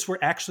wish this were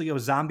actually a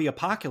zombie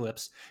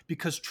apocalypse,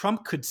 because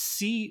Trump could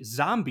see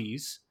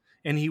zombies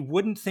and he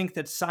wouldn't think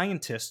that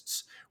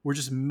scientists were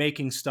just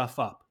making stuff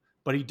up.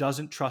 But he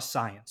doesn't trust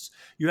science.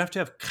 You have to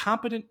have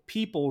competent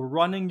people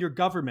running your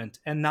government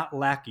and not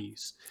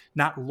lackeys,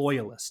 not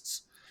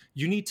loyalists.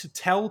 You need to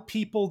tell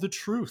people the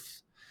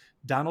truth.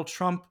 Donald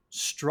Trump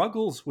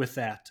struggles with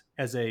that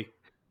as a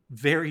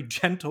very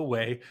gentle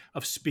way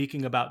of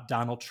speaking about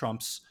Donald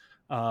Trump's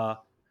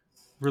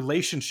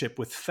relationship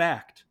with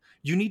fact.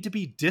 You need to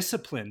be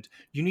disciplined.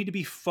 You need to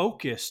be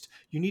focused.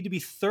 You need to be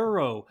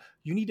thorough.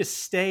 You need to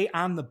stay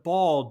on the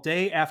ball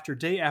day after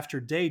day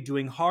after day,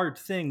 doing hard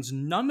things,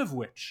 none of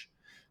which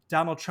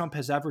Donald Trump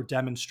has ever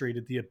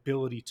demonstrated the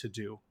ability to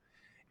do.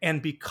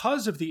 And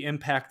because of the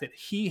impact that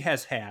he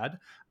has had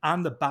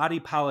on the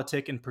body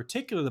politic, in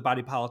particular the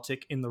body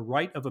politic in the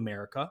right of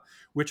America,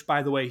 which,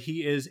 by the way,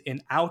 he is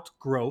an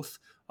outgrowth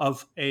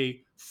of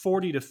a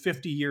 40 to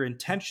 50 year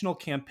intentional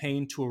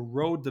campaign to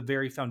erode the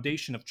very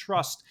foundation of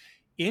trust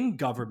in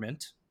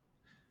government,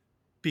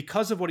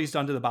 because of what he's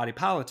done to the body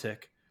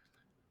politic,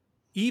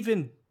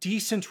 even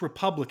decent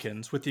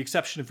Republicans, with the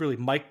exception of really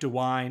Mike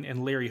DeWine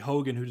and Larry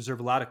Hogan, who deserve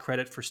a lot of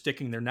credit for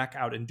sticking their neck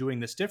out and doing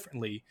this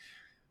differently,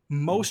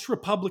 most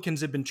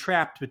Republicans have been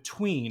trapped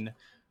between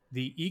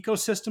the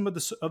ecosystem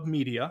of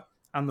media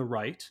on the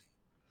right,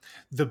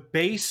 the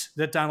base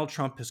that Donald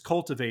Trump has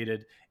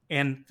cultivated,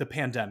 and the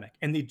pandemic.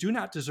 And they do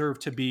not deserve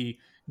to be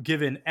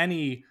given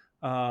any,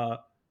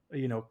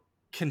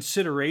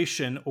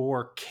 consideration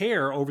or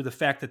care over the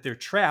fact that they're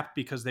trapped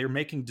because they're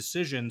making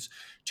decisions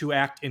to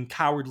act in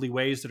cowardly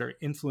ways that are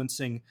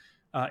influencing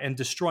and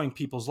destroying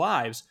people's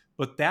lives.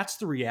 But that's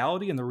the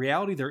reality, and the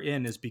reality they're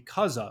in is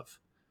because of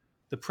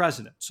the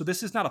president. So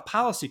this is not a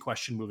policy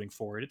question moving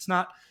forward. It's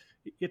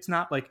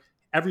not like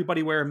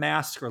everybody wear a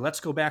mask or let's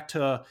go back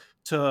to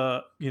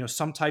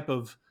some type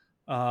of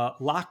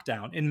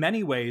lockdown. In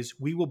many ways,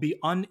 we will be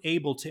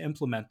unable to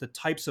implement the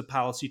types of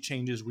policy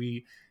changes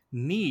we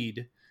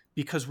need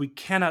because we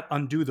cannot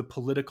undo the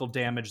political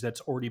damage that's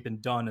already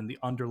been done and the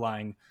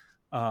underlying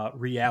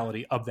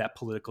reality of that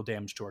political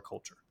damage to our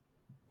culture.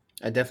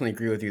 I definitely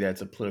agree with you that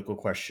it's a political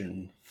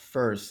question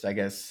first. I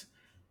guess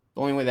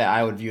the only way that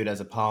I would view it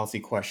as a policy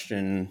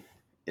question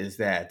is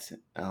that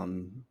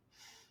one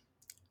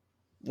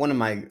of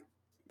my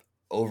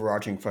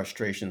overarching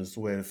frustrations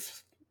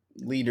with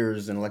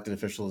leaders and elected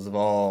officials of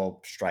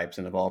all stripes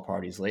and of all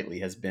parties lately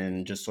has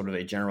been just sort of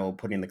a general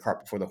putting the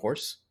cart before the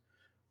horse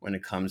when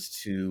it comes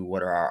to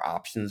what are our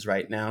options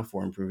right now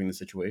for improving the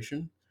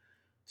situation.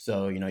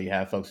 So, you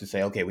have folks who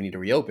say, okay, we need to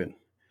reopen.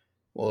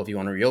 Well, if you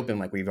want to reopen,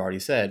 like we've already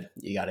said,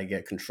 you got to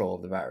get control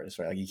of the virus,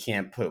 right? Like you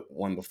can't put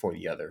one before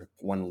the other.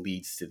 One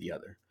leads to the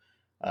other.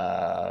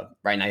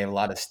 Right now, you have a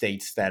lot of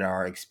states that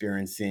are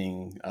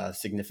experiencing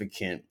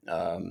significant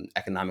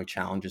economic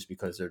challenges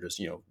because they're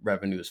just,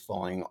 revenue is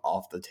falling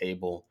off the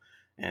table,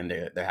 and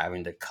they're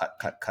having to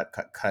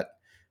cut,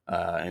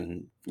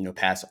 and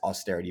pass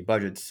austerity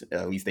budgets.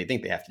 At least they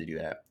think they have to do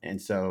that.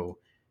 And so,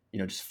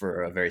 just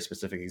for a very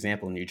specific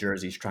example, New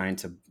Jersey's trying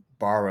to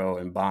borrow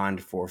and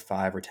bond for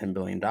 $5 or $10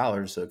 billion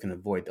so it can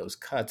avoid those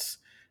cuts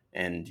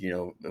and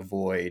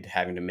avoid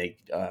having to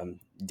make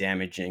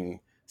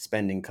damaging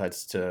spending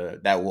cuts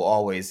that will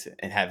always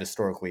and have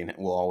historically and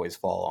will always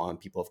fall on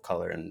people of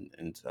color and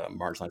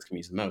marginalized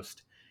communities the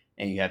most.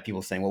 And you have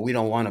people saying, well, we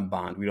don't want to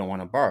bond, we don't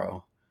want to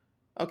borrow.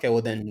 Okay,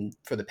 well then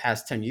for the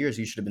past 10 years,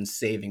 you should have been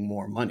saving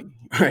more money,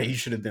 right? You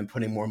should have been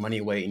putting more money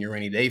away in your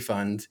rainy day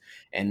fund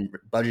and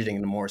budgeting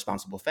in a more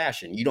responsible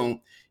fashion. You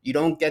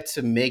don't get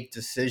to make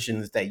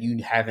decisions that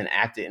you haven't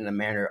acted in a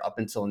manner up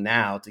until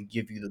now to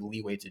give you the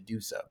leeway to do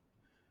so,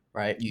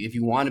 right? If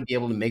you want to be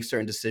able to make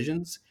certain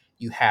decisions,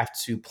 you have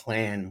to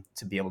plan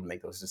to be able to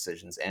make those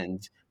decisions.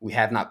 And we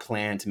have not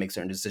planned to make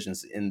certain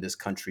decisions in this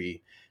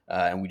country.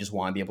 And we just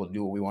want to be able to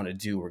do what we want to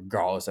do,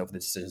 regardless of the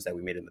decisions that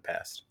we made in the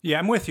past. Yeah,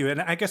 I'm with you. And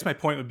I guess my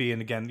point would be,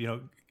 and again,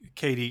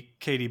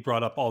 Katie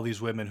brought up all these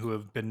women who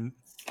have been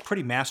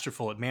pretty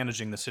masterful at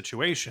managing the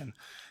situation.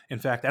 In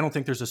fact, I don't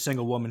think there's a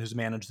single woman who's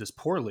managed this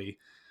poorly.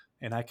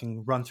 And I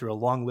can run through a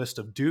long list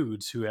of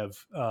dudes who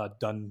have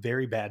done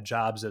very bad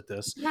jobs at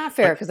this. Not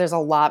fair, because there's a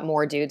lot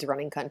more dudes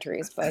running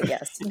countries, but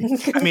yes.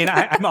 I mean,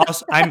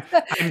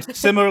 I'm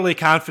similarly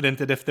confident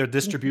that if their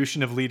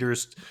distribution of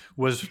leaders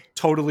was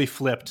totally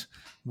flipped,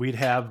 we'd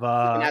have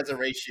as a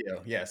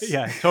ratio, yes.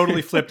 Yeah,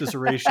 totally flipped as a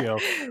ratio.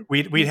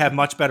 We'd have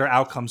much better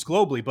outcomes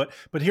globally.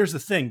 But here's the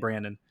thing,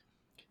 Brandon.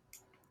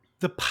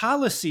 The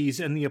policies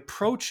and the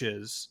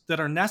approaches that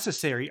are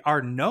necessary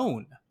are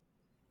known.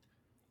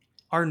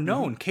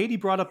 Mm-hmm. Katie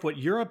brought up what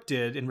Europe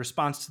did in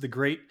response to the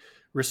Great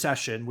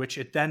Recession, which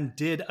it then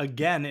did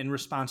again in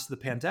response to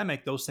the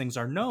pandemic. Those things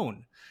are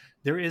known.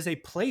 There is a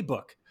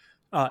playbook.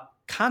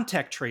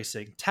 Contact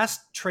tracing,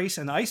 test, trace,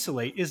 and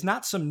isolate is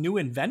not some new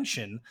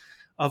invention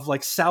of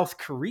like South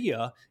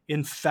Korea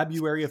in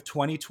February of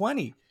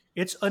 2020.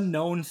 It's a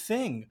known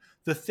thing.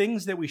 The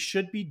things that we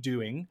should be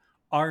doing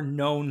are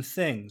known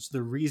things.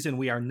 The reason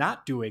we are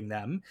not doing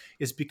them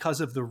is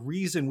because of the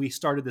reason we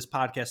started this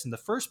podcast in the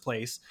first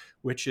place,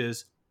 which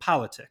is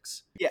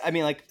politics. Yeah, I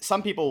mean, like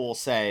some people will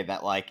say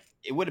that like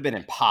it would have been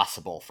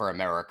impossible for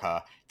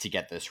America to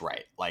get this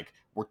right. Like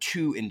we're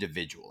too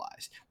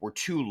individualized, we're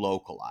too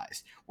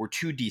localized, we're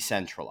too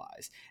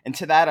decentralized. And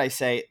to that I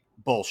say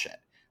bullshit.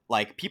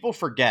 Like people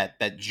forget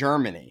that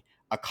Germany,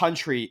 a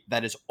country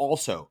that is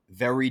also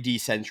very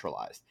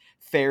decentralized,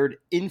 fared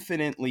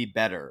infinitely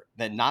better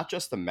than not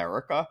just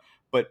America,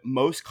 but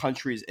most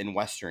countries in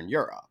Western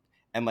Europe.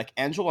 And like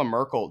Angela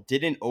Merkel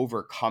didn't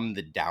overcome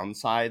the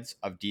downsides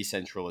of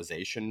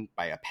decentralization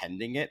by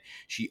appending it.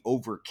 She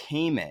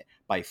overcame it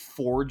by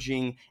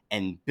forging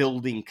and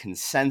building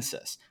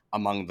consensus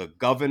among the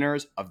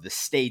governors of the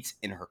states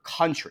in her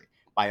country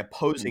by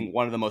opposing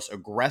one of the most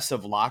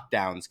aggressive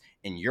lockdowns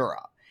in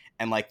Europe.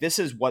 And like, this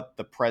is what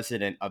the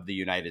president of the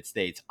United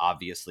States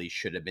obviously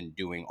should have been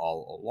doing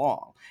all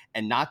along.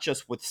 And not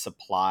just with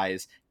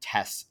supplies,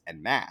 tests,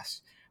 and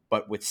masks,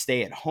 but with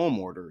stay-at-home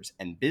orders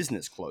and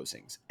business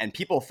closings. And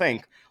people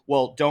think,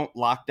 well, don't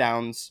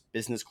lockdowns,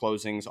 business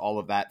closings, all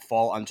of that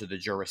fall under the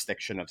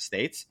jurisdiction of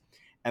states?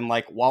 And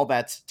like, while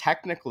that's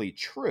technically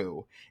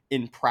true,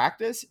 in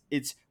practice,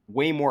 it's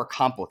way more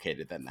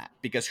complicated than that,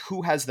 because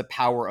who has the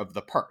power of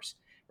the purse,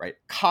 right?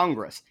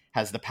 Congress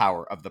has the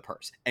power of the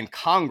purse, and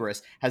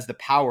Congress has the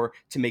power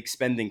to make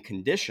spending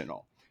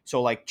conditional.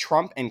 So like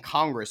Trump and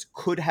Congress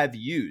could have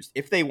used,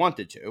 if they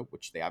wanted to,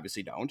 which they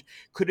obviously don't,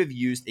 could have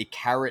used a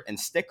carrot and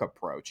stick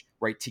approach,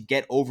 right, to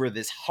get over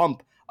this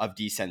hump of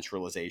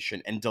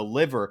decentralization and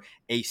deliver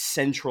a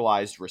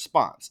centralized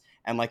response.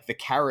 And like the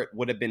carrot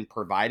would have been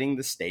providing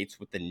the states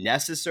with the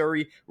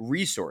necessary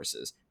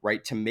resources,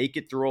 right, to make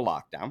it through a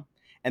lockdown.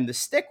 And the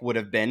stick would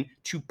have been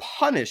to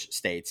punish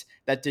states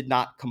that did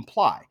not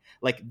comply.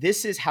 Like,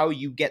 this is how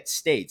you get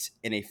states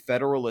in a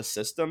federalist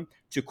system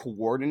to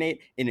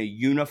coordinate in a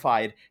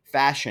unified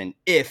fashion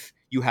if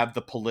you have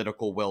the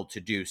political will to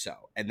do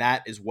so. And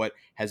that is what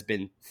has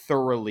been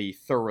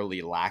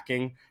thoroughly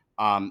lacking.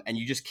 And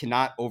you just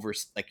cannot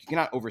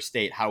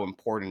overstate how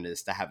important it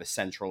is to have a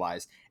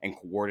centralized and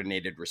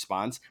coordinated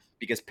response,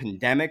 because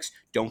pandemics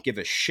don't give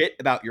a shit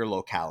about your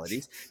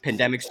localities.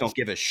 Pandemics don't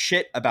give a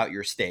shit about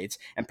your states,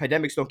 and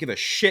pandemics don't give a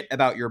shit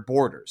about your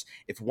borders.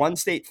 If one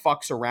state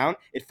fucks around,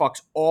 it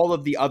fucks all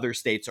of the other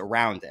states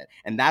around it.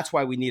 And that's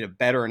why we need a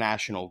better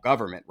national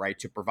government, right?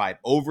 To provide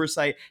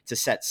oversight, to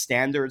set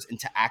standards, and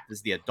to act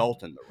as the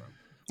adult in the room.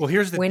 Well,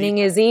 here's the winning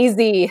is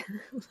easy.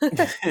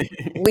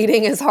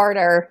 Leading is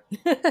harder.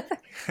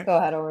 Go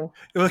ahead, Owen.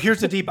 Well,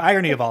 here's the deep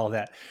irony of all of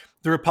that.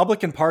 The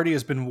Republican Party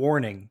has been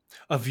warning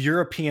of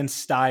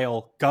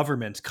European-style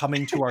government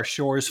coming to our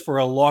shores for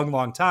a long,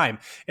 long time.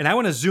 And I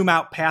want to zoom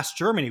out past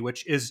Germany,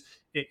 which is,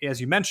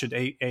 as you mentioned,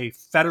 a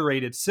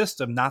federated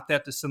system, not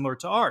that dissimilar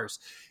to ours.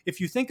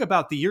 If you think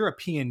about the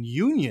European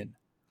Union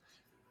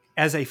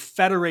as a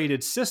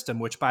federated system,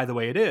 which, by the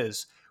way, it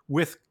is,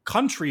 with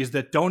countries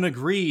that don't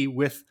agree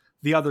with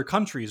the other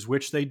countries,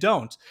 which they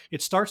don't,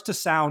 it starts to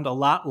sound a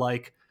lot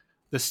like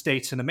the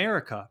states in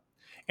America.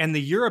 And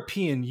the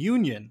European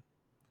Union,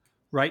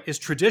 right, is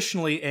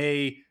traditionally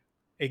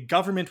a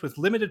government with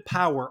limited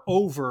power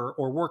over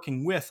or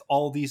working with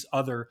all these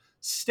other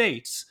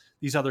states,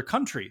 these other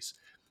countries.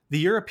 The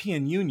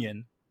European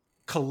Union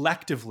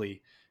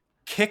collectively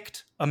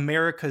kicked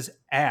America's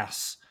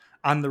ass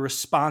on the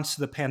response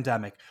to the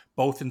pandemic,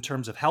 both in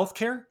terms of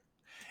healthcare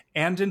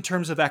and in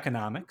terms of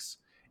economics.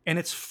 And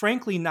it's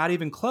frankly not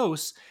even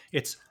close.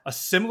 It's a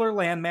similar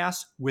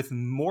landmass with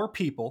more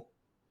people,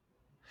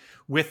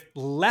 with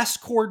less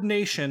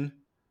coordination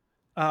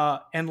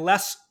and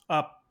less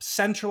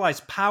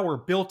centralized power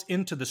built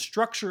into the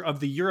structure of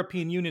the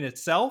European Union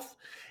itself.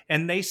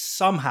 And they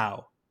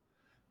somehow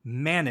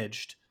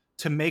managed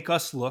to make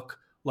us look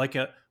like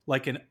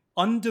an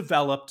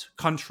undeveloped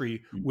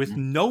country with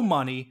no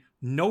money,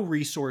 no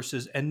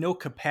resources, and no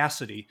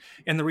capacity.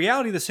 And the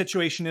reality of the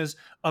situation is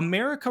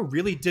America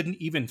really didn't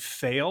even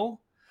fail.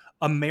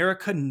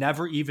 America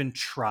never even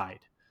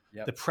tried.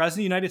 Yep. The President of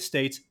the United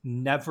States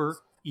never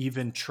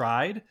even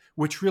tried,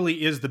 which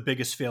really is the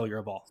biggest failure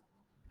of all.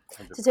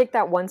 To take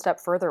that one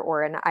step further,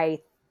 Oren, I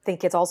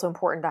think it's also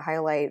important to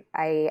highlight,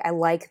 I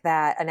like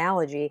that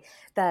analogy,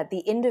 that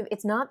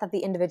it's not that the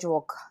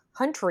individual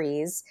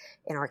countries,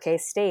 in our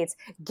case states,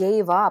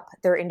 gave up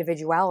their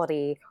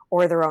individuality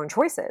or their own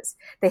choices.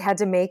 They had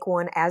to make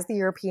one as the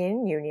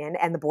European Union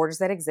and the borders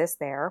that exist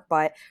there,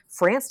 but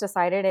France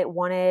decided it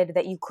wanted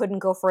that you couldn't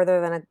go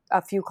further than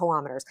a few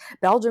kilometers.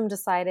 Belgium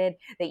decided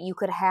that you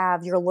could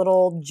have your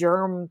little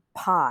germ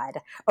pod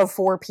of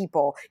 4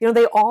 people. You know,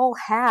 they all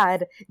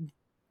had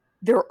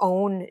their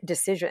own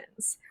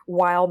decisions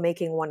while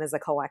making one as a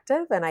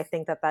collective. And I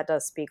think that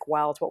does speak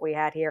well to what we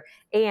had here.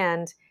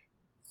 And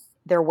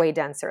they're way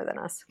denser than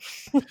us.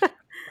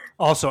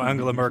 Also,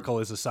 Angela Merkel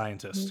is a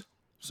scientist.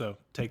 So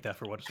take that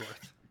for what it's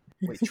worth.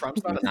 Wait,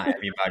 Trump's not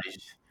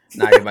everybody's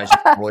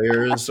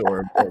lawyers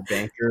or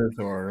bankers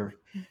or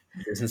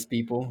business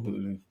people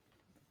who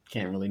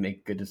can't really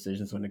make good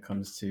decisions when it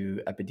comes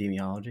to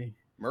epidemiology.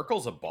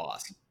 Merkel's a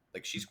boss.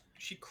 Like,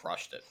 she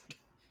crushed it.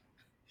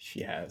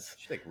 She has.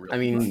 She's like really. I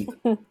mean,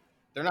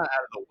 they're not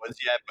out of the woods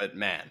yet, but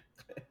man,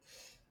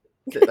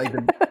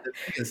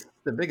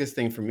 the biggest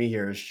thing for me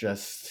here is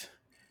just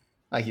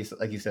like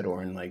you said,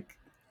 Oren. Like,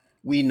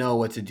 we know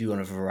what to do on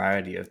a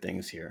variety of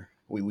things here.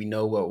 We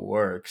know what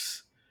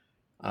works,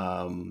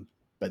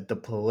 but the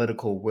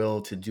political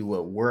will to do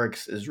what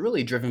works is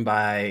really driven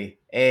by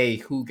A,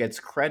 who gets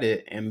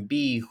credit, and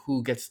B,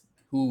 who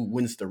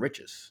wins the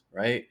riches,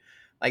 right?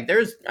 Like,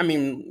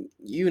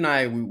 you and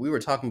I, we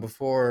were talking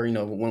before, you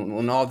know,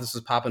 when all this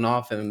was popping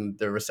off and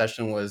the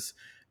recession was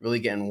really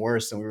getting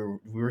worse, and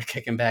we were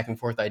kicking back and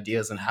forth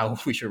ideas on how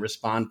we should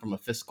respond from a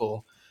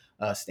fiscal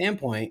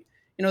standpoint.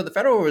 You know, the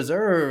Federal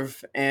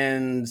Reserve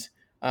and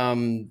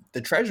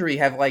the Treasury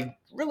have like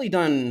really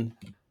done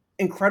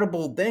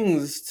incredible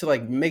things to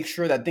like make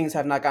sure that things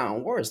have not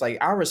gotten worse. Like,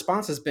 our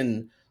response has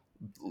been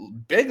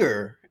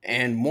bigger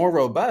and more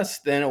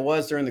robust than it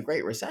was during the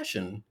Great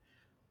Recession.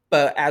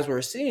 But as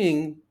we're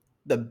seeing,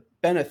 the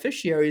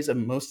beneficiaries of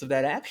most of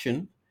that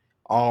action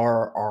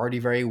are already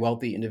very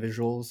wealthy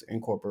individuals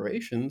and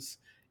corporations.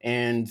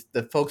 And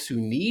the folks who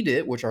need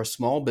it, which are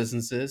small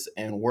businesses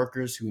and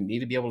workers who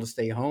need to be able to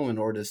stay home in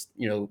order to,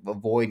 you know,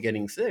 avoid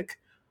getting sick,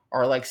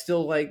 are like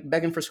still like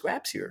begging for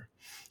scraps here.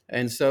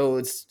 And so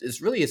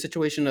it's really a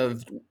situation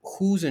of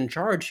who's in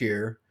charge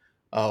here.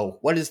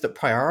 What is the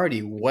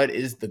priority? What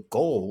is the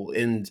goal?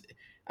 And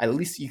at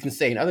least you can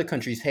say in other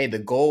countries, hey, the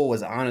goal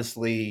was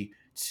honestly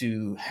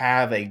to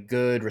have a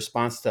good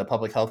response to a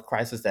public health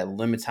crisis that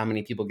limits how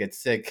many people get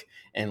sick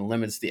and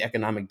limits the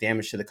economic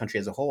damage to the country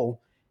as a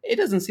whole. It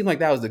doesn't seem like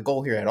that was the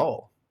goal here at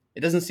all.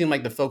 It doesn't seem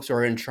like the folks who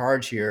are in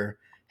charge here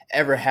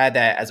ever had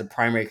that as a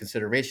primary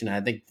consideration. And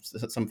I think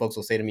some folks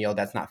will say to me, oh,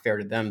 that's not fair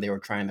to them. They were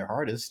trying their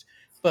hardest.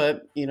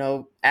 But,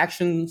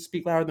 actions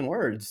speak louder than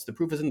words. The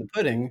proof is in the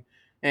pudding.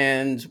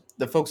 And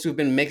the folks who've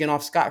been making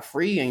off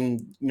scot-free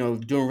and,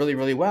 doing really,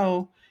 really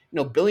well,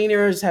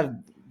 billionaires have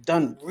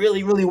done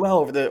really, really well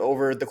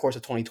over the course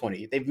of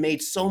 2020. They've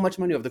made so much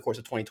money over the course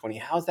of 2020.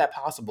 How is that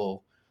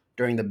possible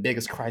during the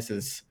biggest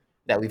crisis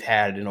that we've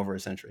had in over a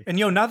century? And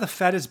now the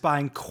Fed is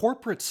buying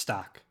corporate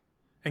stock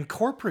and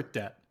corporate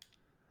debt.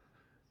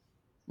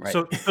 Right.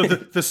 So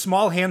the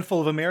small handful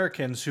of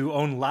Americans who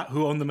own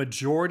the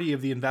majority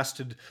of the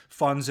invested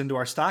funds into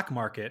our stock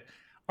market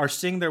are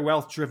seeing their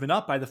wealth driven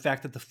up by the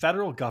fact that the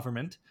federal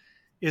government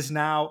is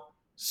now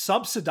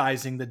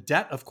subsidizing the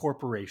debt of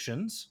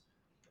corporations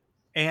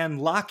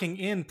and locking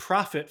in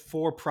profit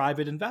for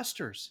private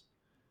investors.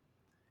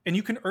 And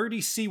you can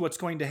already see what's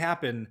going to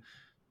happen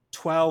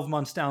 12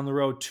 months down the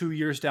road, 2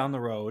 years down the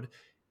road.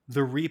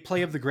 The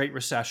replay of the Great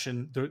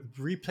Recession, the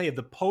replay of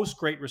the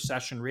post-Great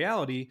Recession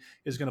reality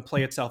is going to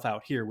play itself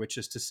out here, which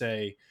is to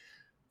say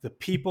the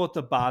people at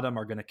the bottom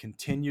are going to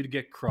continue to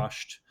get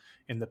crushed,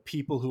 and the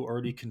people who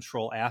already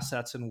control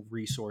assets and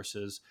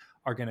resources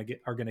are going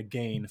to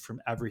gain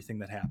from everything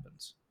that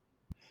happens.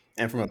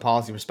 And from a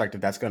policy perspective,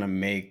 that's going to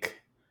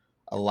make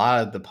a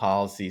lot of the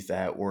policies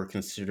that were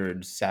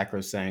considered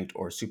sacrosanct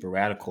or super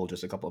radical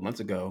just a couple of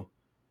months ago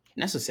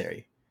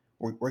necessary.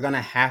 We're going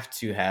to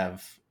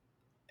have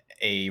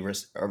a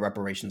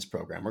reparations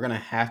program. We're going to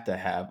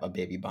have a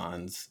baby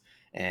bonds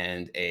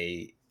and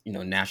a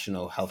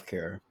national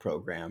healthcare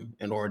program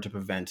in order to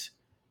prevent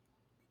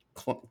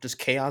just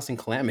chaos and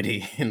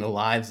calamity in the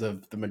lives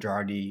of the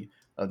majority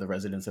of the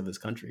residents of this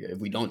country. If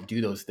we don't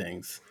do those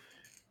things,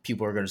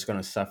 people are just going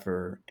to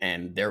suffer,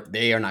 and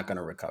they are not going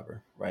to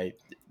recover. Right?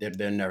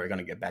 They're never going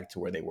to get back to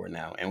where they were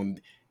now. And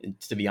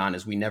to be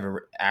honest, we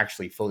never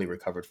actually fully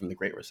recovered from the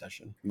Great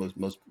Recession.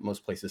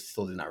 Most places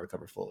still did not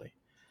recover fully.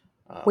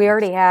 We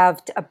already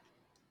have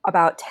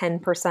about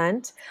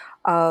 10%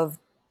 of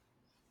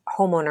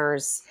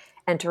homeowners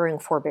entering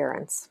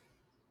forbearance.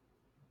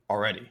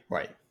 Already,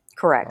 right.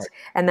 Correct. Right.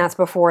 And that's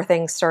before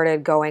things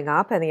started going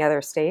up in the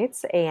other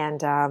states.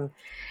 And,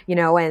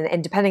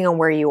 and depending on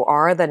where you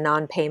are, the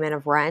non-payment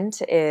of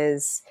rent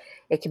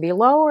it can be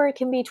low or it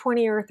can be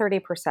 20 or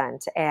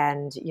 30%.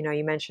 And,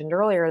 you mentioned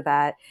earlier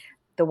that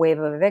the wave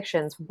of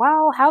evictions,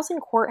 while housing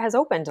court has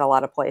opened in a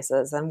lot of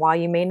places, and while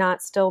you may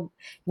not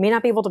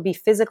be able to be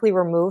physically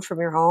removed from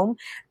your home,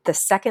 the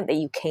second that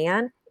you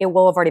can, it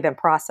will have already been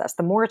processed.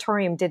 The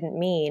moratorium didn't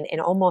mean in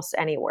almost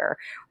anywhere,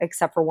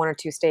 except for 1 or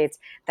 2 states,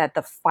 that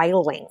the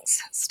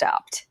filings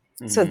stopped.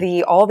 Mm-hmm.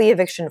 So all the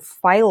eviction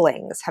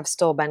filings have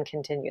still been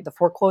continued. The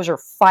foreclosure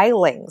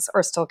filings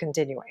are still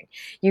continuing.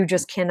 You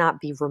just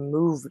cannot be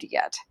removed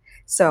yet.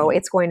 So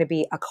It's going to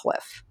be a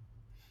cliff.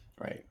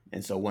 Right.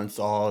 And so once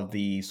all of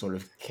the sort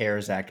of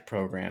CARES Act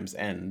programs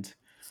end,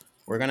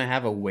 we're going to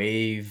have a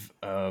wave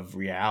of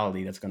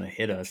reality that's going to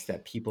hit us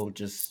that people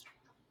just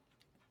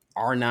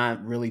are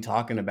not really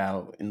talking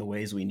about in the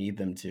ways we need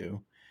them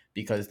to,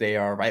 because they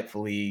are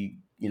rightfully,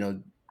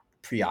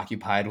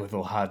 preoccupied with a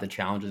lot of the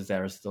challenges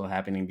that are still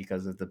happening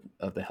because of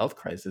the health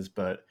crisis.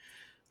 But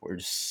it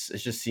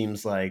just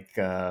seems like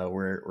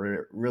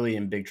we're really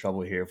in big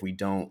trouble here if we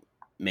don't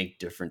make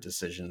different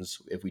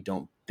decisions, if we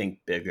don't think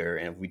bigger,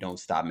 and if we don't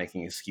stop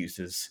making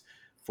excuses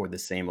for the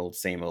same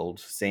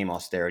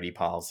austerity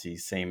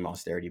policies, same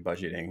austerity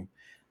budgeting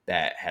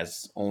that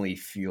has only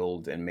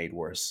fueled and made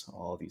worse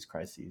all of these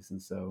crises.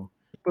 And so,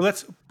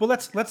 let's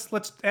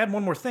add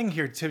one more thing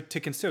here to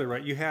consider.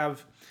 Right, you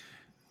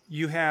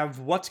have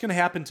what's going to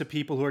happen to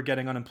people who are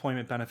getting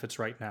unemployment benefits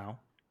right now,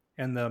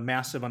 and the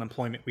massive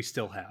unemployment we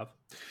still have.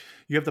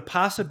 You have the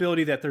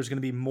possibility that there's going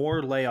to be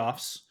more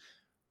layoffs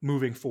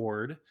moving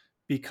forward,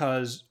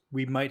 because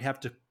we might have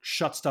to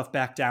shut stuff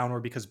back down, or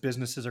because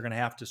businesses are going to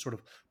have to sort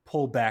of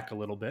pull back a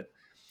little bit.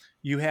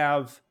 You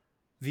have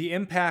the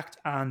impact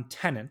on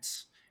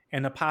tenants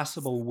and a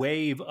possible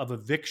wave of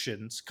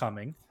evictions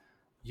coming.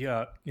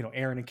 Yeah,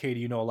 Aaron and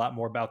Katie, a lot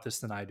more about this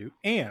than I do.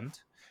 And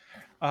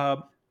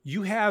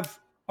you have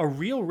a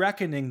real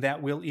reckoning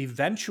that will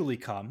eventually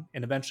come,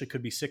 and eventually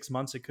could be 6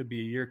 months, it could be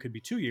a year, it could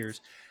be 2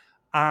 years,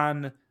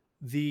 on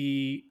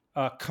the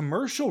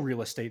commercial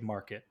real estate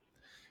market,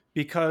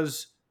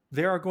 because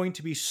there are going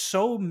to be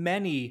so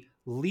many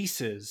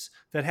leases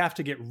that have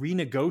to get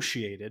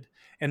renegotiated,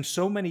 and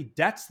so many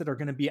debts that are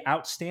going to be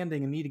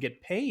outstanding and need to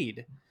get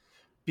paid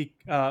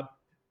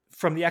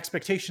from the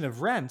expectation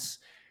of rents.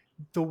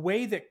 The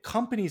way that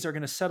companies are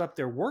going to set up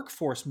their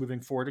workforce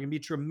moving forward are going to be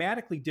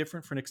dramatically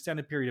different for an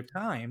extended period of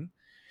time.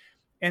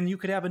 And you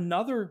could have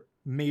another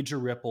major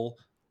ripple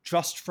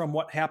just from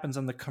what happens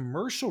on the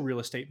commercial real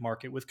estate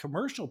market with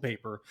commercial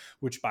paper,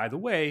 which, by the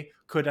way,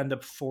 could end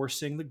up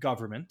forcing the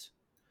government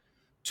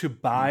to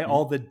buy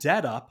all the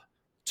debt up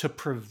to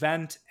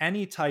prevent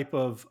any type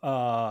of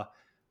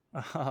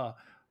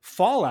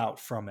fallout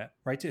from it,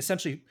 right? To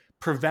essentially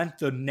prevent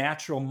the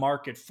natural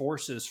market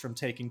forces from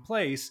taking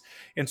place.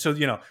 And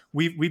so,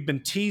 we've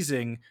been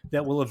teasing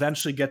that we'll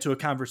eventually get to a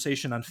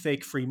conversation on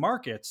fake free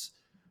markets,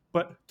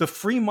 but the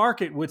free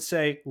market would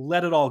say,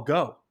 let it all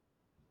go.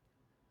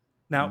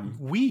 Now,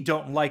 we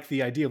don't like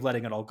the idea of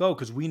letting it all go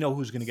because we know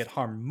who's going to get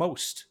harmed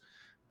most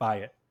by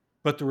it.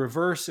 But the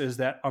reverse is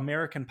that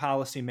American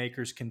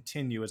policymakers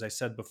continue, as I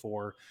said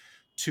before,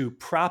 to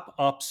prop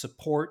up,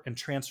 support, and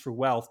transfer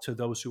wealth to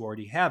those who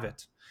already have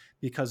it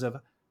because of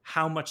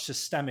how much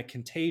systemic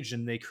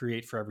contagion they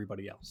create for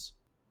everybody else.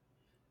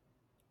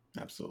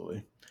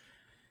 Absolutely.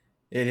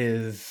 It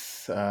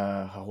is,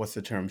 what's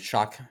the term?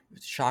 Shock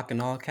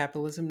and awe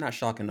capitalism? Not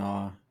shock and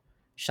awe.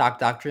 Shock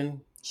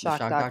doctrine. Shock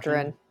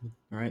doctrine.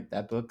 All right,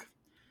 that book.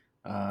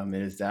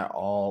 It is that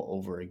all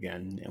over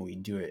again, and we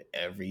do it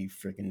every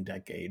freaking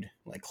decade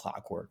like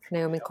clockwork.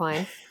 Naomi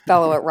Klein,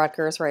 fellow at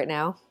Rutgers right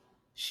now.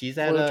 She's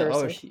at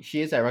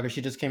she is at Rutgers.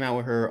 She just came out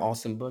with her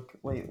awesome book.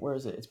 Wait, where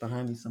is it? It's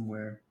behind me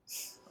somewhere.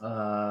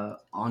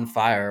 On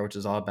Fire, which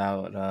is all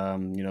about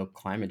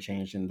climate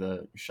change and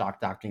the shock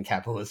doctrine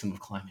capitalism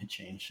of climate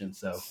change. And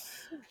so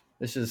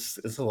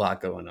it's a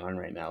lot going on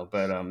right now.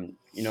 But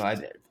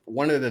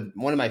one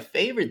of my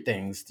favorite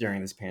things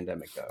during this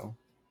pandemic though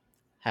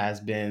has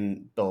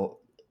been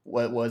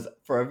what was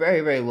for a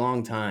very, very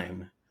long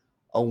time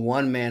a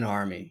one-man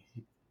army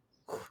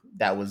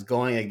that was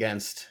going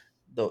against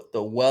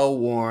the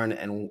well-worn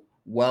and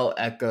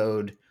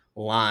well-echoed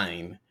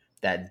line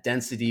that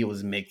density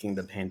was making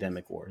the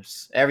pandemic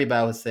worse.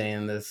 Everybody was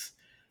saying this.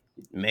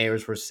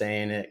 Mayors were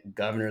saying it.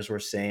 Governors were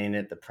saying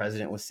it. The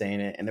president was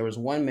saying it. And there was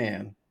one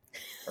man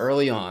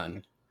early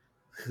on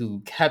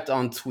who kept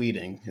on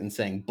tweeting and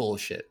saying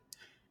bullshit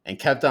and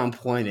kept on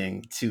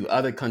pointing to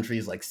other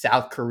countries like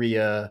South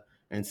Korea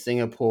and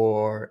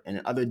Singapore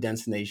and other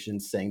dense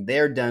nations saying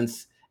they're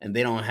dense and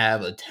they don't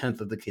have a tenth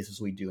of the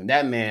cases we do. And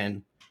that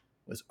man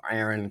was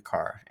Aaron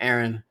Carr.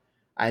 Aaron,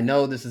 I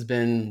know this has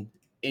been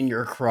in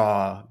your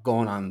craw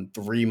going on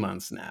 3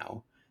 months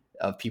now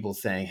of people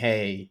saying,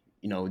 hey,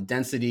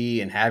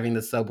 density and having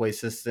the subway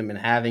system and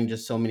having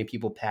just so many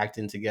people packed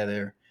in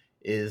together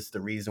is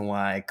the reason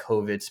why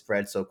COVID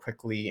spread so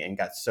quickly and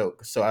got so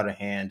out of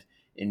hand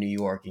in New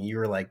York. And you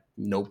were like,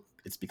 nope,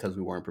 it's because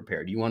we weren't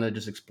prepared. Do you want to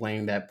just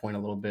explain that point a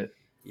little bit?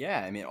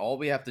 Yeah, I mean, all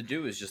we have to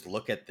do is just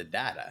look at the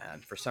data.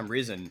 And for some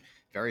reason,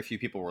 very few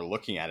people were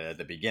looking at it at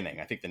the beginning.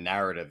 I think the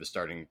narrative is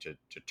starting to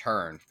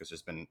turn because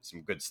there's been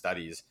some good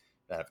studies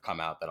that have come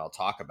out that I'll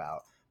talk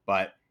about.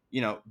 But,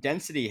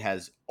 density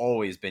has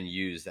always been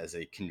used as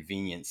a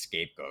convenient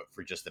scapegoat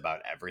for just about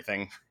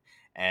everything.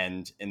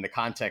 And in the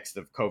context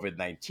of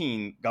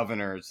COVID-19,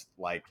 governors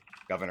like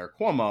Governor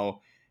Cuomo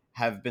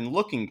have been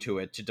looking to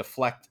it to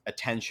deflect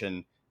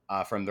attention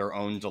from their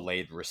own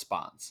delayed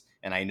response.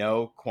 And I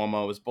know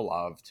Cuomo is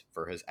beloved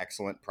for his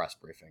excellent press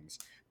briefings,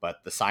 but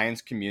the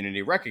science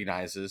community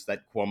recognizes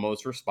that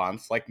Cuomo's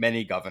response, like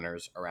many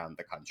governors around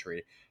the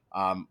country,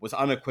 was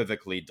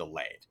unequivocally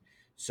delayed.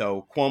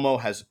 So Cuomo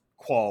has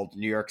called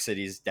New York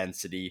City's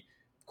density,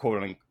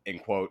 quote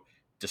unquote,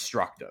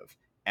 destructive.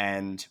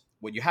 And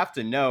what you have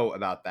to know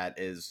about that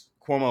is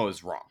Cuomo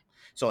is wrong.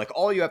 So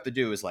all you have to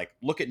do is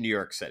look at New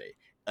York City.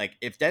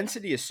 If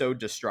density is so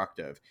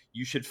destructive,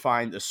 you should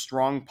find a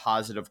strong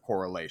positive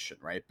correlation,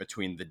 right,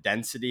 between the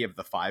density of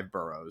the 5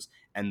 boroughs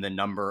and the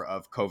number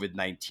of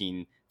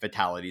COVID-19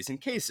 fatalities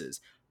and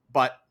cases.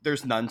 But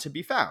there's none to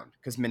be found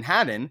because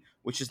Manhattan,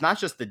 which is not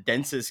just the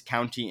densest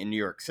county in New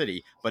York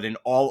City, but in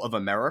all of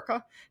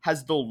America,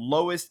 has the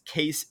lowest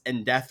case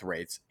and death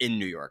rates in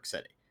New York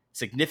City,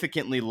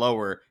 significantly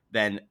lower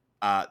than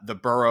the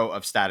borough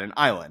of Staten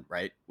Island,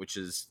 right? Which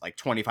is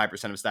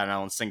 25% of Staten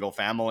Island single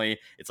family.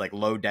 It's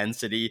low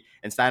density.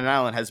 And Staten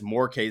Island has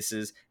more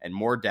cases and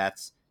more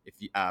deaths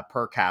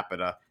per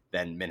capita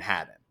than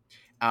Manhattan.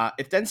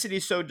 If density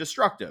is so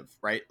destructive,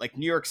 right?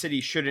 New York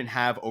City shouldn't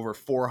have over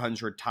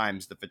 400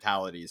 times the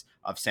fatalities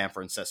of San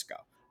Francisco,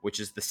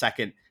 which is the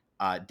second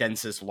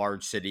densest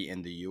large city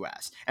in the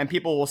U.S. And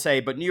people will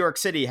say, but New York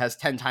City has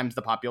 10 times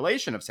the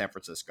population of San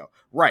Francisco.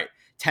 Right.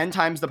 10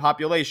 times the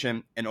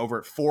population and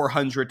over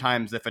 400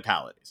 times the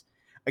fatalities.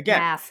 Again,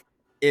 Math.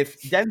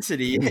 If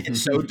density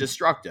is so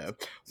destructive,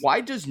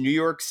 why does New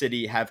York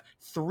City have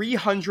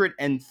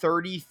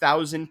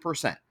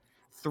 330,000%?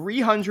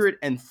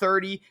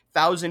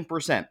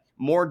 330,000%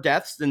 more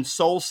deaths than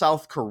Seoul,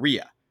 South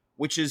Korea,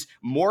 which is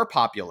more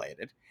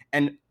populated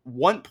and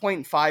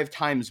 1.5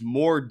 times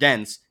more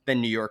dense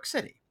than New York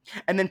City.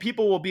 And then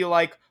people will be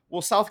like,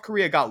 well, South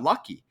Korea got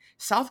lucky.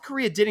 South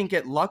Korea didn't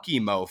get lucky,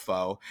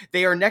 mofo.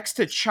 They are next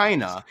to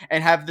China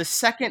and had the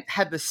second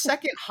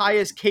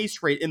highest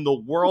case rate in the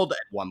world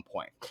at one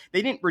point.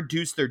 They didn't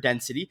reduce their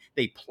density.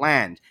 They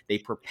planned, they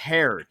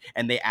prepared,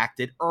 and they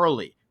acted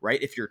early,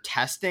 right? If you're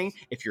testing,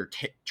 if you're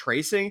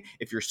tracing,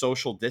 if you're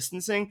social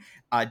distancing,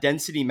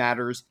 density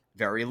matters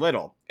very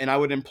little. And I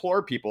would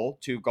implore people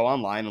to go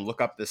online and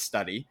look up this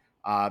study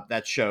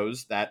that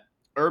shows that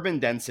urban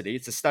density,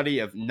 it's a study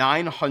of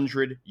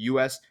 900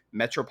 US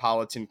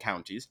metropolitan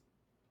counties,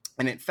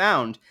 and it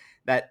found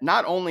that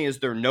not only is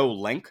there no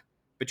link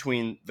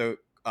between the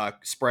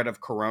spread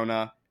of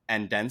corona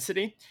and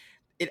density,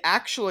 it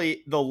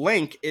actually, the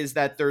link is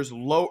that there's a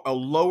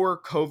lower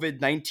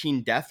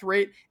COVID-19 death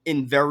rate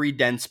in very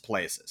dense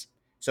places.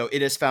 So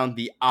it has found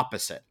the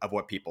opposite of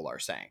what people are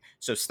saying.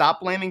 So stop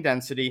blaming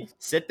density,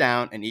 sit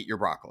down and eat your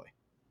broccoli.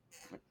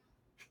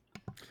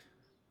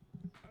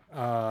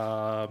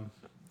 All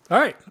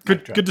right.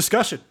 Good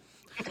discussion.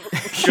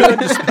 Good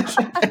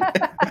discussion.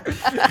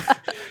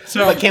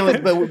 So, but go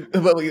ahead,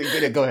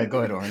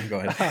 Oren. Go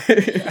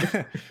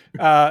ahead.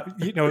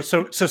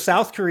 So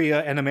South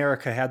Korea and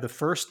America had their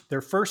first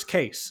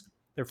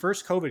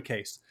COVID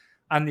case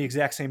on the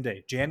exact same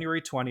day.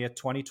 January 20th,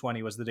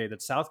 2020 was the day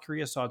that South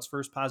Korea saw its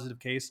first positive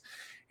case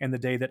and the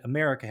day that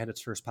America had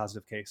its first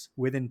positive case.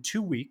 Within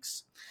 2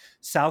 weeks,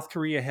 South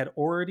Korea had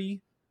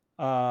already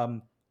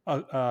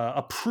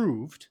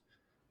approved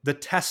the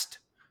test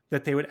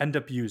that they would end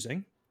up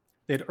using.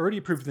 They'd already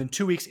approved within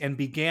 2 weeks and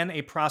began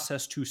a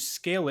process to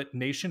scale it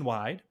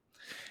nationwide.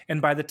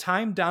 And by the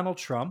time Donald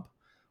Trump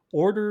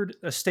ordered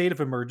a state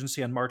of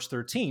emergency on March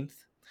 13th,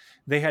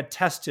 they had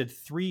tested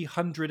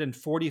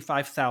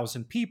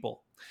 345,000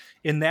 people.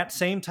 In that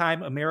same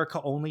time,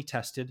 America only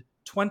tested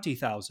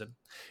 20,000.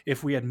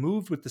 If we had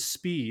moved with the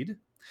speed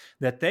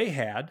that they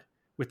had,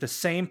 with the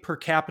same per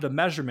capita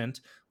measurement,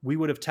 we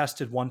would have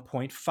tested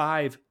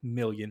 1.5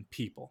 million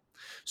people.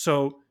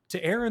 So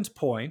to Aaron's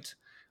point,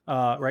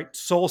 right,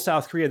 Seoul,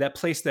 South Korea, that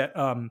place that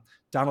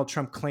Donald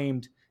Trump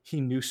claimed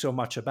he knew so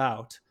much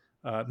about,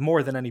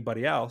 more than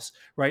anybody else,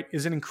 right,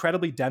 is an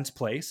incredibly dense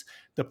place.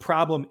 The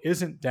problem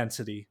isn't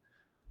density.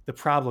 The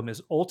problem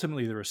is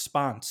ultimately the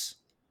response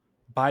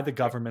by the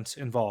governments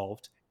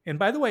involved. And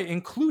by the way,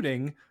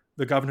 including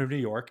the governor of New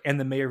York and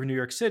the mayor of New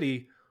York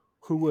City,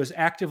 who was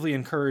actively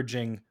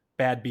encouraging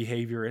bad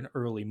behavior in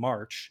early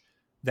March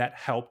that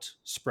helped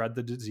spread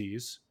the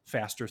disease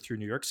faster through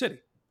New York City.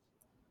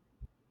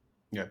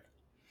 Yeah.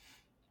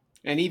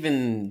 And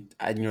even,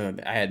 I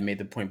had made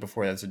the point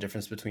before, there's a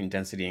difference between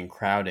density and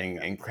crowding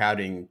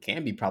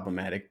can be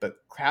problematic, but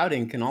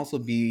crowding can also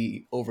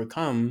be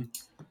overcome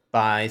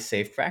by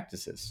safe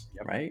practices,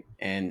 right?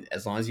 And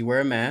as long as you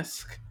wear a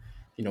mask,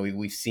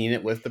 we've seen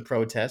it with the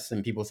protests,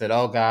 and people said,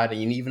 oh God,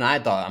 and even I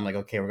thought, I'm like,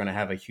 okay, we're going to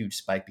have a huge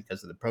spike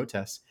because of the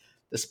protests.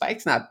 The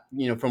spike's not,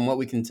 from what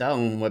we can tell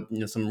and what,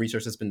 some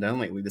research that's been done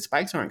lately, the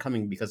spikes aren't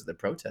coming because of the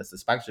protests. The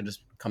spikes are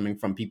just coming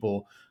from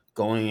people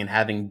going and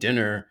having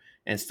dinner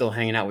and still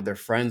hanging out with their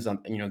friends,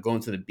 going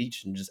to the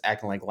beach and just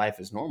acting like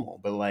life is normal.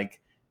 But like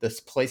the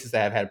places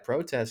that have had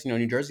protests,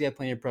 New Jersey had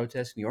plenty of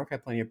protests, New York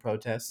had plenty of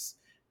protests,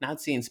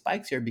 not seeing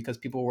spikes here because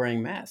people were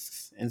wearing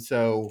masks. And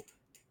so,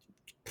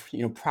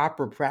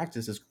 proper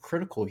practice is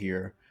critical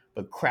here,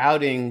 but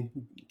crowding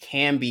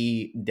can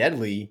be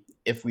deadly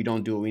if we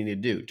don't do what we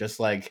need to do. Just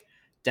like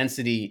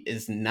density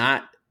is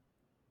not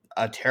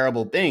a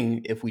terrible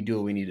thing if we do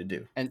what we need to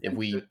do. And if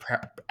we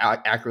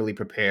accurately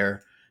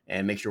prepare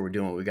and make sure we're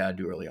doing what we got to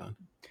do early on.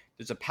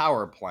 There's a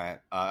power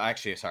plant.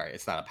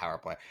 It's not a power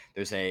plant.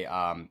 There's a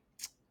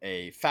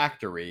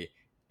factory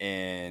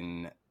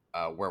in,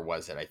 where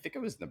was it? I think it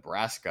was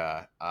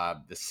Nebraska,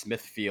 the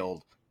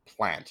Smithfield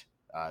plant,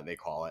 they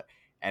call it.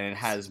 And it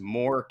has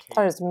more.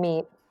 There's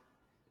meat.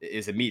 It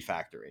is a meat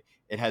factory.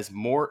 It has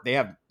more.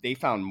 They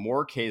found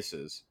more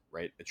cases,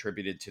 right,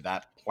 attributed to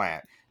that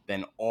plant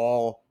than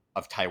all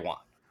of Taiwan.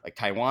 Like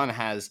Taiwan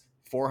has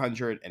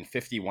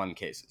 451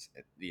 cases,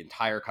 the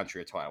entire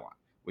country of Taiwan,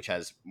 which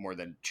has more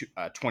than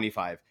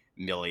 25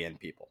 million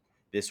people.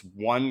 This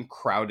one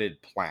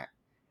crowded plant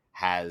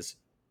has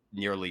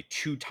nearly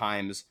 2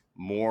 times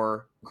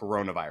more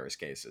coronavirus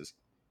cases,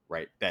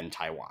 right, than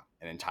Taiwan,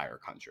 an entire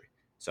country.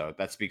 So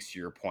that speaks to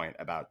your point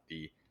about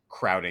the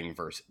crowding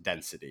versus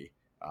density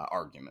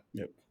argument.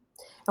 Yep.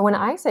 And when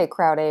I say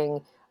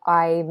crowding,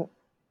 I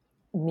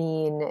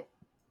mean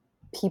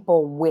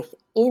people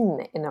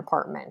within an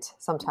apartment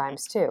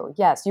sometimes too.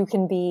 Yes, you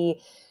can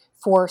be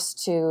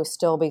forced to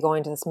still be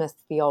going to the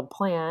Smithfield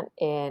plant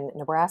in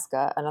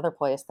Nebraska, another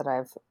place that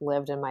I've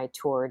lived in my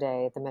tour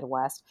day, the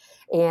Midwest.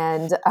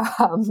 And,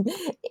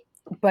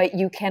 but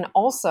you can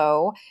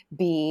also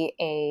be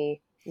a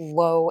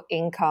low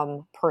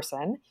income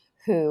person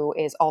who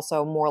is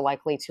also more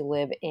likely to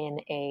live in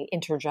a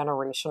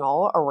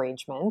intergenerational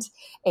arrangement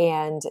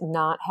and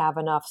not have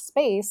enough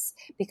space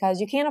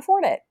because you can't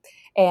afford it.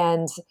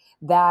 And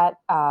that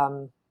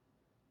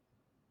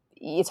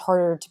it's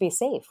harder to be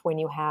safe when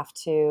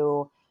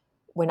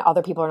when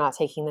other people are not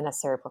taking the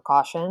necessary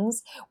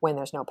precautions, when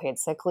there's no paid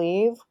sick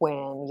leave,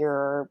 when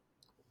you're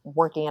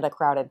working at a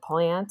crowded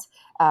plant.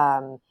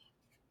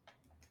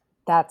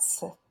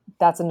 That's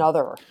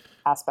another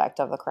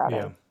aspect of the crowding.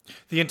 Yeah.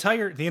 The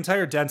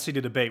entire density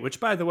debate, which,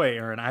 by the way,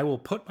 Aaron, I will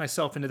put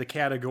myself into the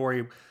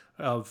category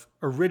of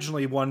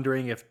originally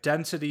wondering if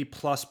density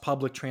plus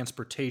public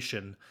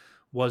transportation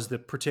was the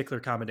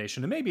particular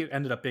combination. And maybe it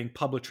ended up being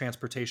public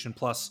transportation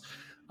plus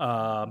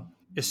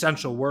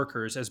essential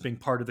workers as being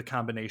part of the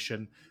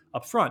combination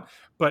up front.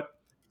 But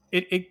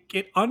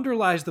it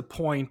underlies the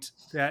point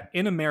that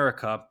in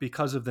America,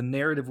 because of the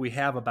narrative we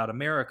have about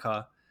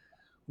America,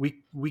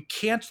 we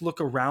can't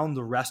look around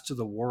the rest of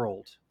the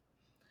world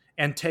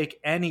and take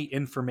any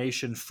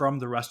information from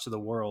the rest of the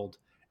world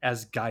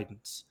as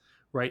guidance,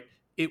 right?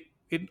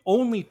 It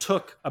only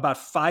took about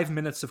 5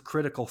 minutes of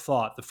critical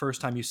thought the first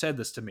time you said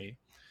this to me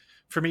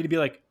for me to be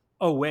like,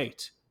 oh,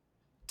 wait,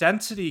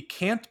 density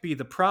can't be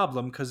the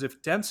problem, because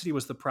if density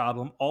was the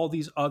problem, all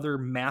these other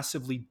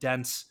massively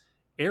dense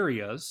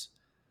areas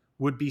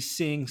would be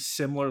seeing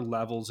similar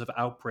levels of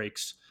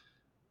outbreaks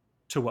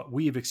to what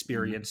we've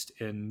experienced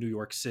in New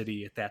York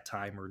City at that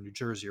time, or New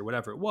Jersey, or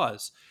whatever it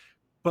was.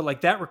 But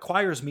like, that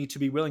requires me to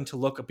be willing to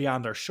look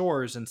beyond our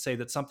shores and say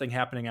that something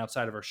happening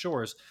outside of our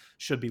shores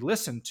should be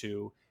listened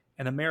to.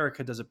 And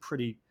America does a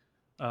pretty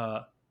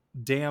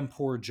damn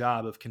poor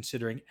job of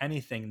considering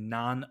anything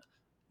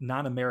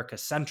non-America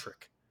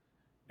centric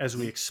as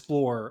we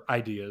explore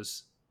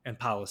ideas and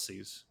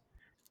policies.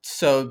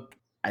 So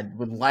I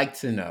would like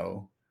to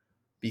know,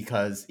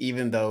 because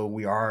even though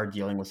we are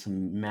dealing with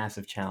some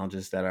massive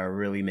challenges that are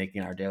really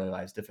making our daily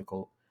lives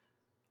difficult,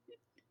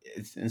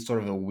 it's in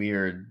sort of a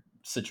weird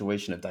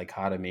situation of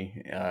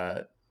dichotomy.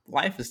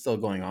 Life is still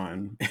going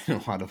on in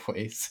a lot of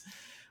ways.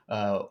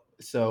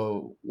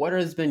 So what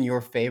has been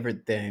your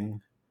favorite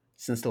thing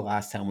since the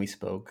last time we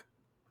spoke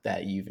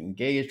that you've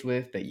engaged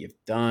with, that you've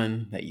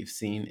done, that you've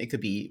seen? It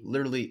could be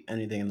literally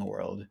anything in the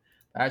world.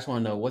 I just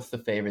want to know, what's the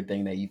favorite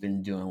thing that you've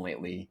been doing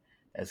lately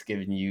that's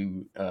given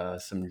you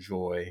some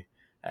joy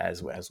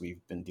as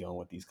we've been dealing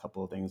with these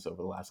couple of things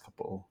over the last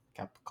couple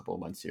of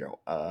months here.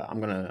 I'm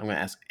gonna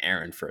ask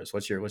Aaron first.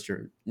 What's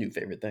your new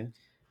favorite thing?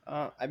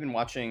 I've been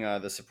watching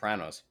The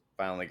Sopranos.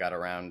 Finally got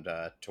around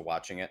to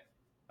watching it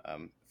a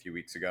few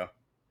weeks ago.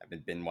 I've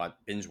been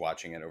binge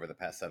watching it over the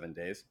past 7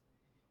 days.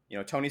 You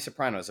know, Tony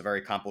Soprano is a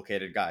very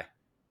complicated guy.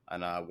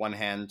 On one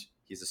hand,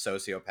 he's a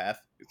sociopath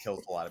who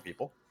kills a lot of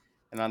people.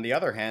 And on the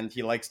other hand,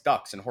 he likes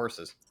ducks and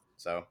horses.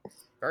 So,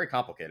 very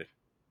complicated.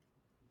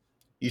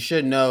 You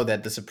should know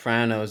that The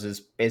Sopranos is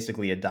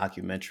basically a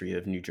documentary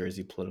of New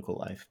Jersey political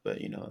life.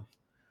 But, you know,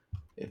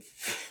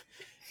 if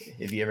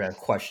you ever have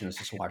questions,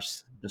 just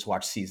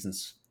watch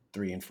seasons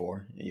 3 and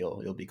 4, and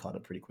you'll be caught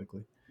up pretty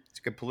quickly. It's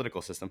a good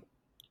political system.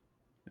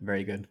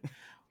 Very good.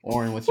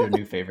 Oren, what's your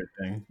new favorite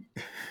thing?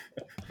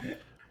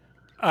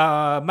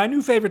 My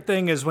new favorite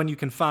thing is when you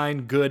can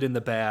find good in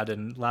the bad,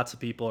 and lots of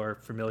people are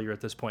familiar at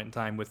this point in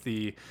time with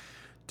the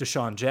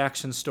Deshaun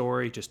Jackson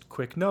story. Just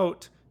quick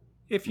note: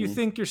 if you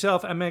think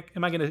yourself, am I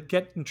going to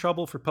get in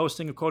trouble for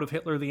posting a quote of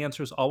Hitler? The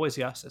answer is always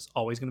yes. It's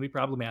always going to be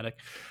problematic.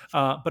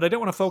 But I don't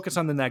want to focus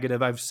on the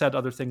negative. I've said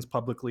other things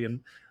publicly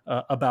and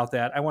about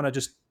that. I want to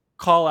just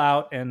call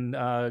out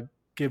and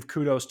give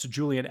kudos to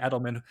Julian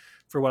Edelman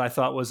for what I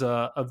thought was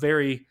a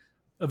very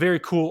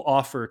cool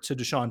offer to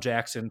Deshaun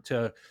Jackson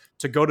to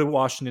go to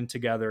Washington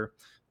together,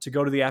 to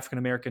go to the African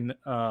American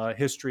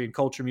History and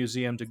Culture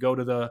Museum, to go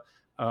to the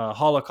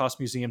Holocaust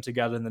Museum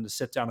together, and then to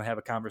sit down and have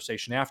a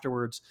conversation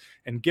afterwards.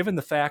 And given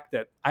the fact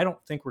that I don't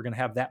think we're going to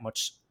have that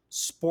much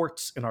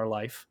sports in our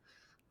life,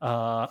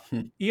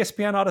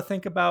 ESPN ought to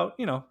think about,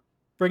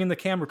 bringing the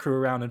camera crew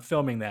around and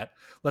filming that.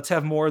 Let's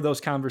have more of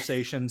those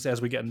conversations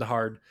as we get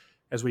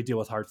as we deal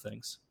with hard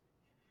things.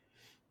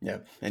 Yeah,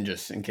 and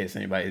just in case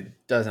anybody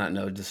does not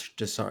know,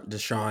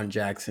 Deshaun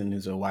Jackson,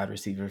 who's a wide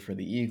receiver for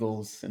the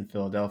Eagles in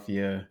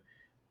Philadelphia,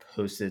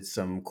 posted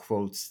some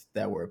quotes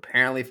that were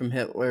apparently from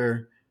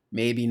Hitler,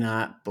 maybe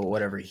not, but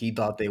whatever he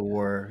thought they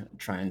were,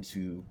 trying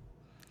to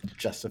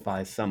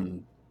justify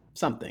something.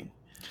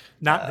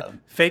 Not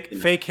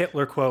fake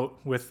Hitler quote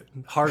with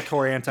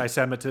hardcore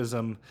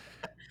anti-Semitism.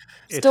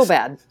 Still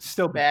bad.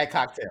 Still bad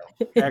cocktail.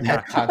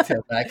 Bad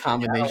cocktail. Bad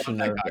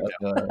combination of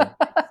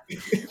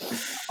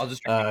I'll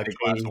just drink a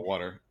glass of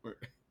water.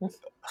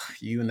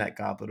 You and that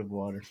goblet of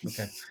water.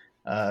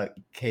 Okay.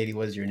 Katie,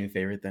 what is your new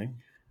favorite thing?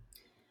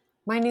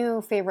 My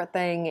new favorite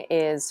thing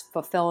is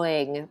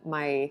fulfilling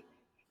my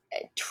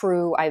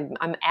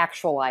I'm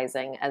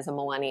actualizing as a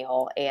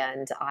millennial,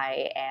 and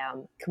I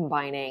am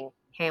combining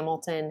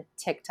Hamilton,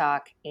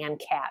 TikTok, and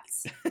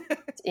cats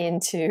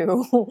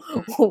into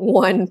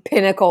one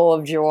pinnacle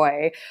of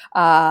joy.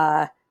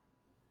 The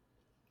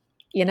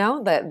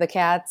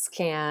cats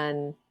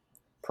can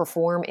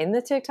perform in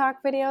the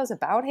TikTok videos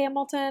about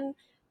Hamilton.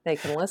 They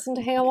can listen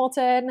to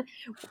Hamilton.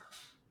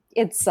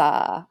 It's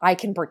I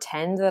can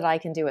pretend that I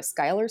can do a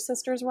Schuyler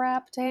Sisters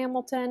rap to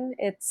Hamilton.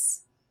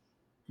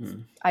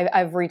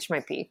 I've reached my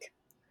peak.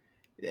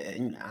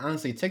 And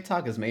honestly,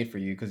 TikTok is made for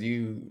you because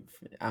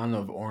I don't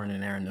know if Oren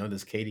and Aaron know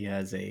this, Katie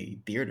has a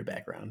theater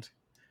background.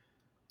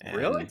 And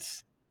really?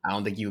 I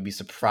don't think you would be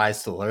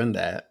surprised to learn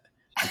that,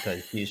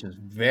 because she's just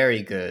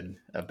very good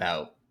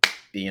about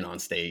being on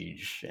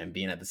stage and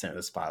being at the center of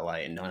the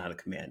spotlight and knowing how to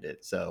command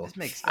it. So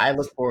I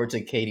look forward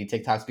to Katie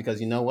TikToks, because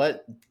you know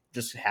what?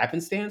 Just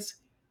happenstance,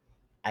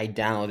 I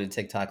downloaded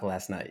TikTok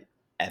last night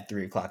at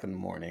 3:00 in the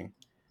morning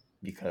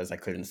because I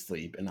couldn't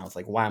sleep. And I was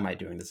like, why am I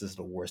doing this? This is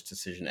the worst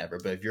decision ever.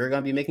 But if you're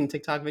going to be making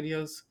TikTok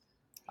videos,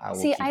 I will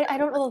See, keep I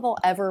don't know that they'll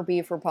ever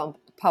be for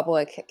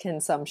public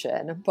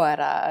consumption,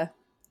 but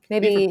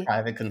maybe for maybe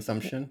private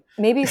consumption.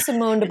 maybe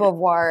Simone de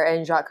Beauvoir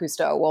and Jacques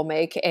Cousteau will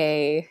make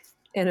an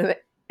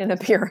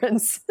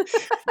appearance.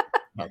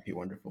 That'd be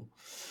wonderful.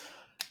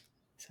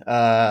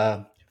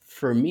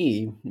 For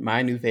me,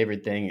 my new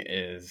favorite thing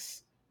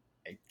is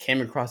I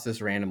came across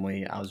this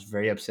randomly. I was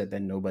very upset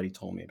that nobody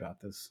told me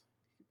about this.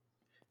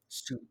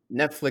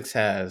 Netflix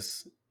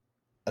has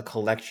a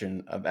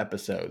collection of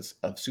episodes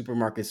of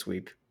Supermarket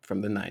Sweep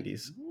from the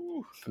 90s,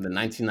 from the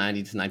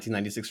 1990 to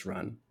 1996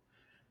 run.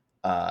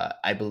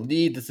 I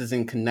believe this is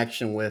in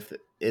connection with,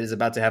 it is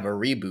about to have a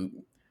reboot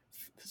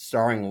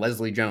starring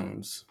Leslie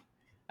Jones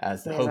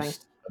as the Amazing.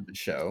 host of the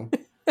show.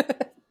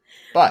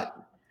 But,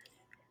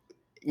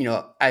 you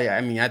know,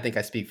 I mean, I think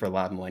I speak for a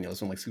lot of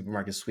millennials when like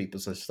Supermarket Sweep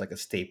was just like a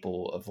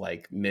staple of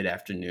like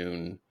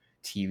mid-afternoon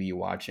TV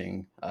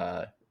watching.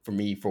 For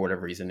me, for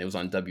whatever reason, it was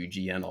on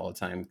WGN all the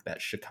time,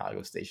 that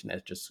Chicago station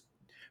that just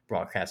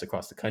broadcasts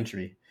across the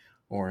country,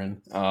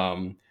 Oren.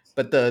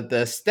 But the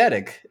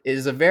aesthetic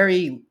is a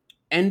very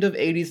end of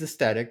 80s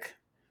aesthetic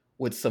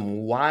with some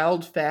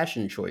wild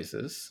fashion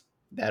choices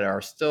that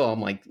are still, I'm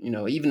like, you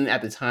know, even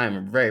at the time,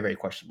 are very, very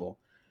questionable.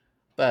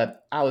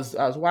 But I was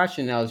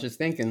watching and I was just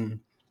thinking,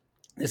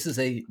 this is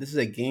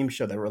a game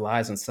show that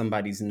relies on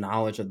somebody's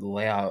knowledge of the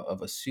layout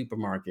of a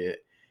supermarket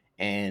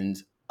and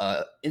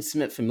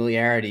intimate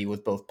familiarity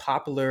with both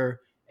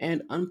popular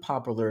and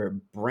unpopular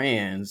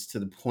brands to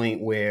the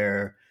point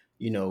where,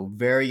 you know,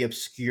 very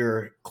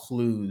obscure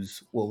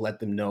clues will let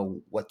them know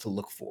what to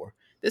look for.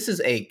 This is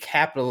a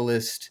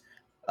capitalist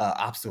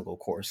obstacle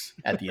course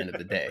at the end of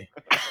the day.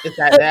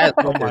 That's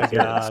Oh my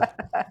God.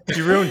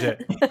 You ruined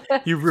it.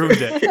 You ruined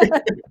it.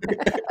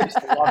 I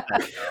just love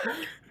that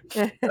show.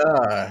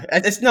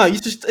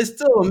 It's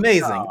still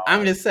amazing.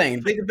 I'm just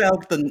saying, think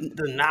about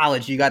the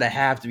knowledge you got to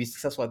have to be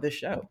successful at this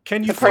show.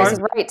 Can you The Price is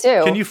Right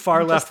too. Can you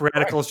far left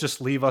radicals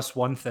just leave us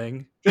one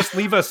thing? Just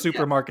leave us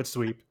Supermarket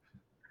Sweep.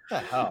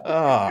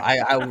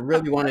 I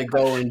really want to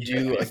go and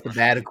do a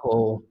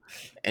sabbatical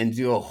and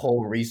do a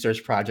whole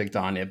research project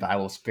on it, but I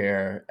will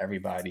spare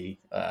everybody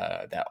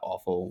that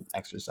awful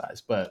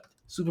exercise. But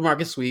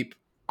Supermarket Sweep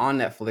on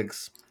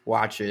Netflix,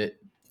 watch it,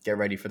 get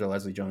ready for the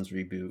Leslie Jones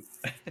reboot,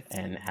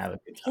 and have a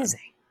good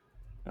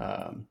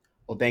time.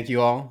 Well, thank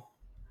you all.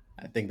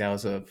 I think that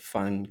was a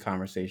fun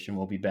conversation.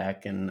 We'll be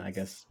back in, I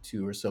guess,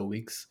 2 or so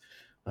weeks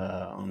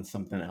on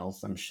something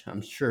else.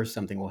 I'm sure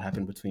something will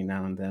happen between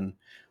now and then.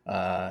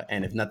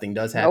 And if nothing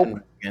does happen,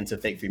 we'll get into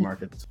fake free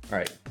markets. All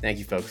right. Thank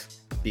you, folks.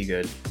 Be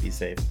good. Be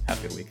safe.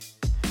 Have a good week.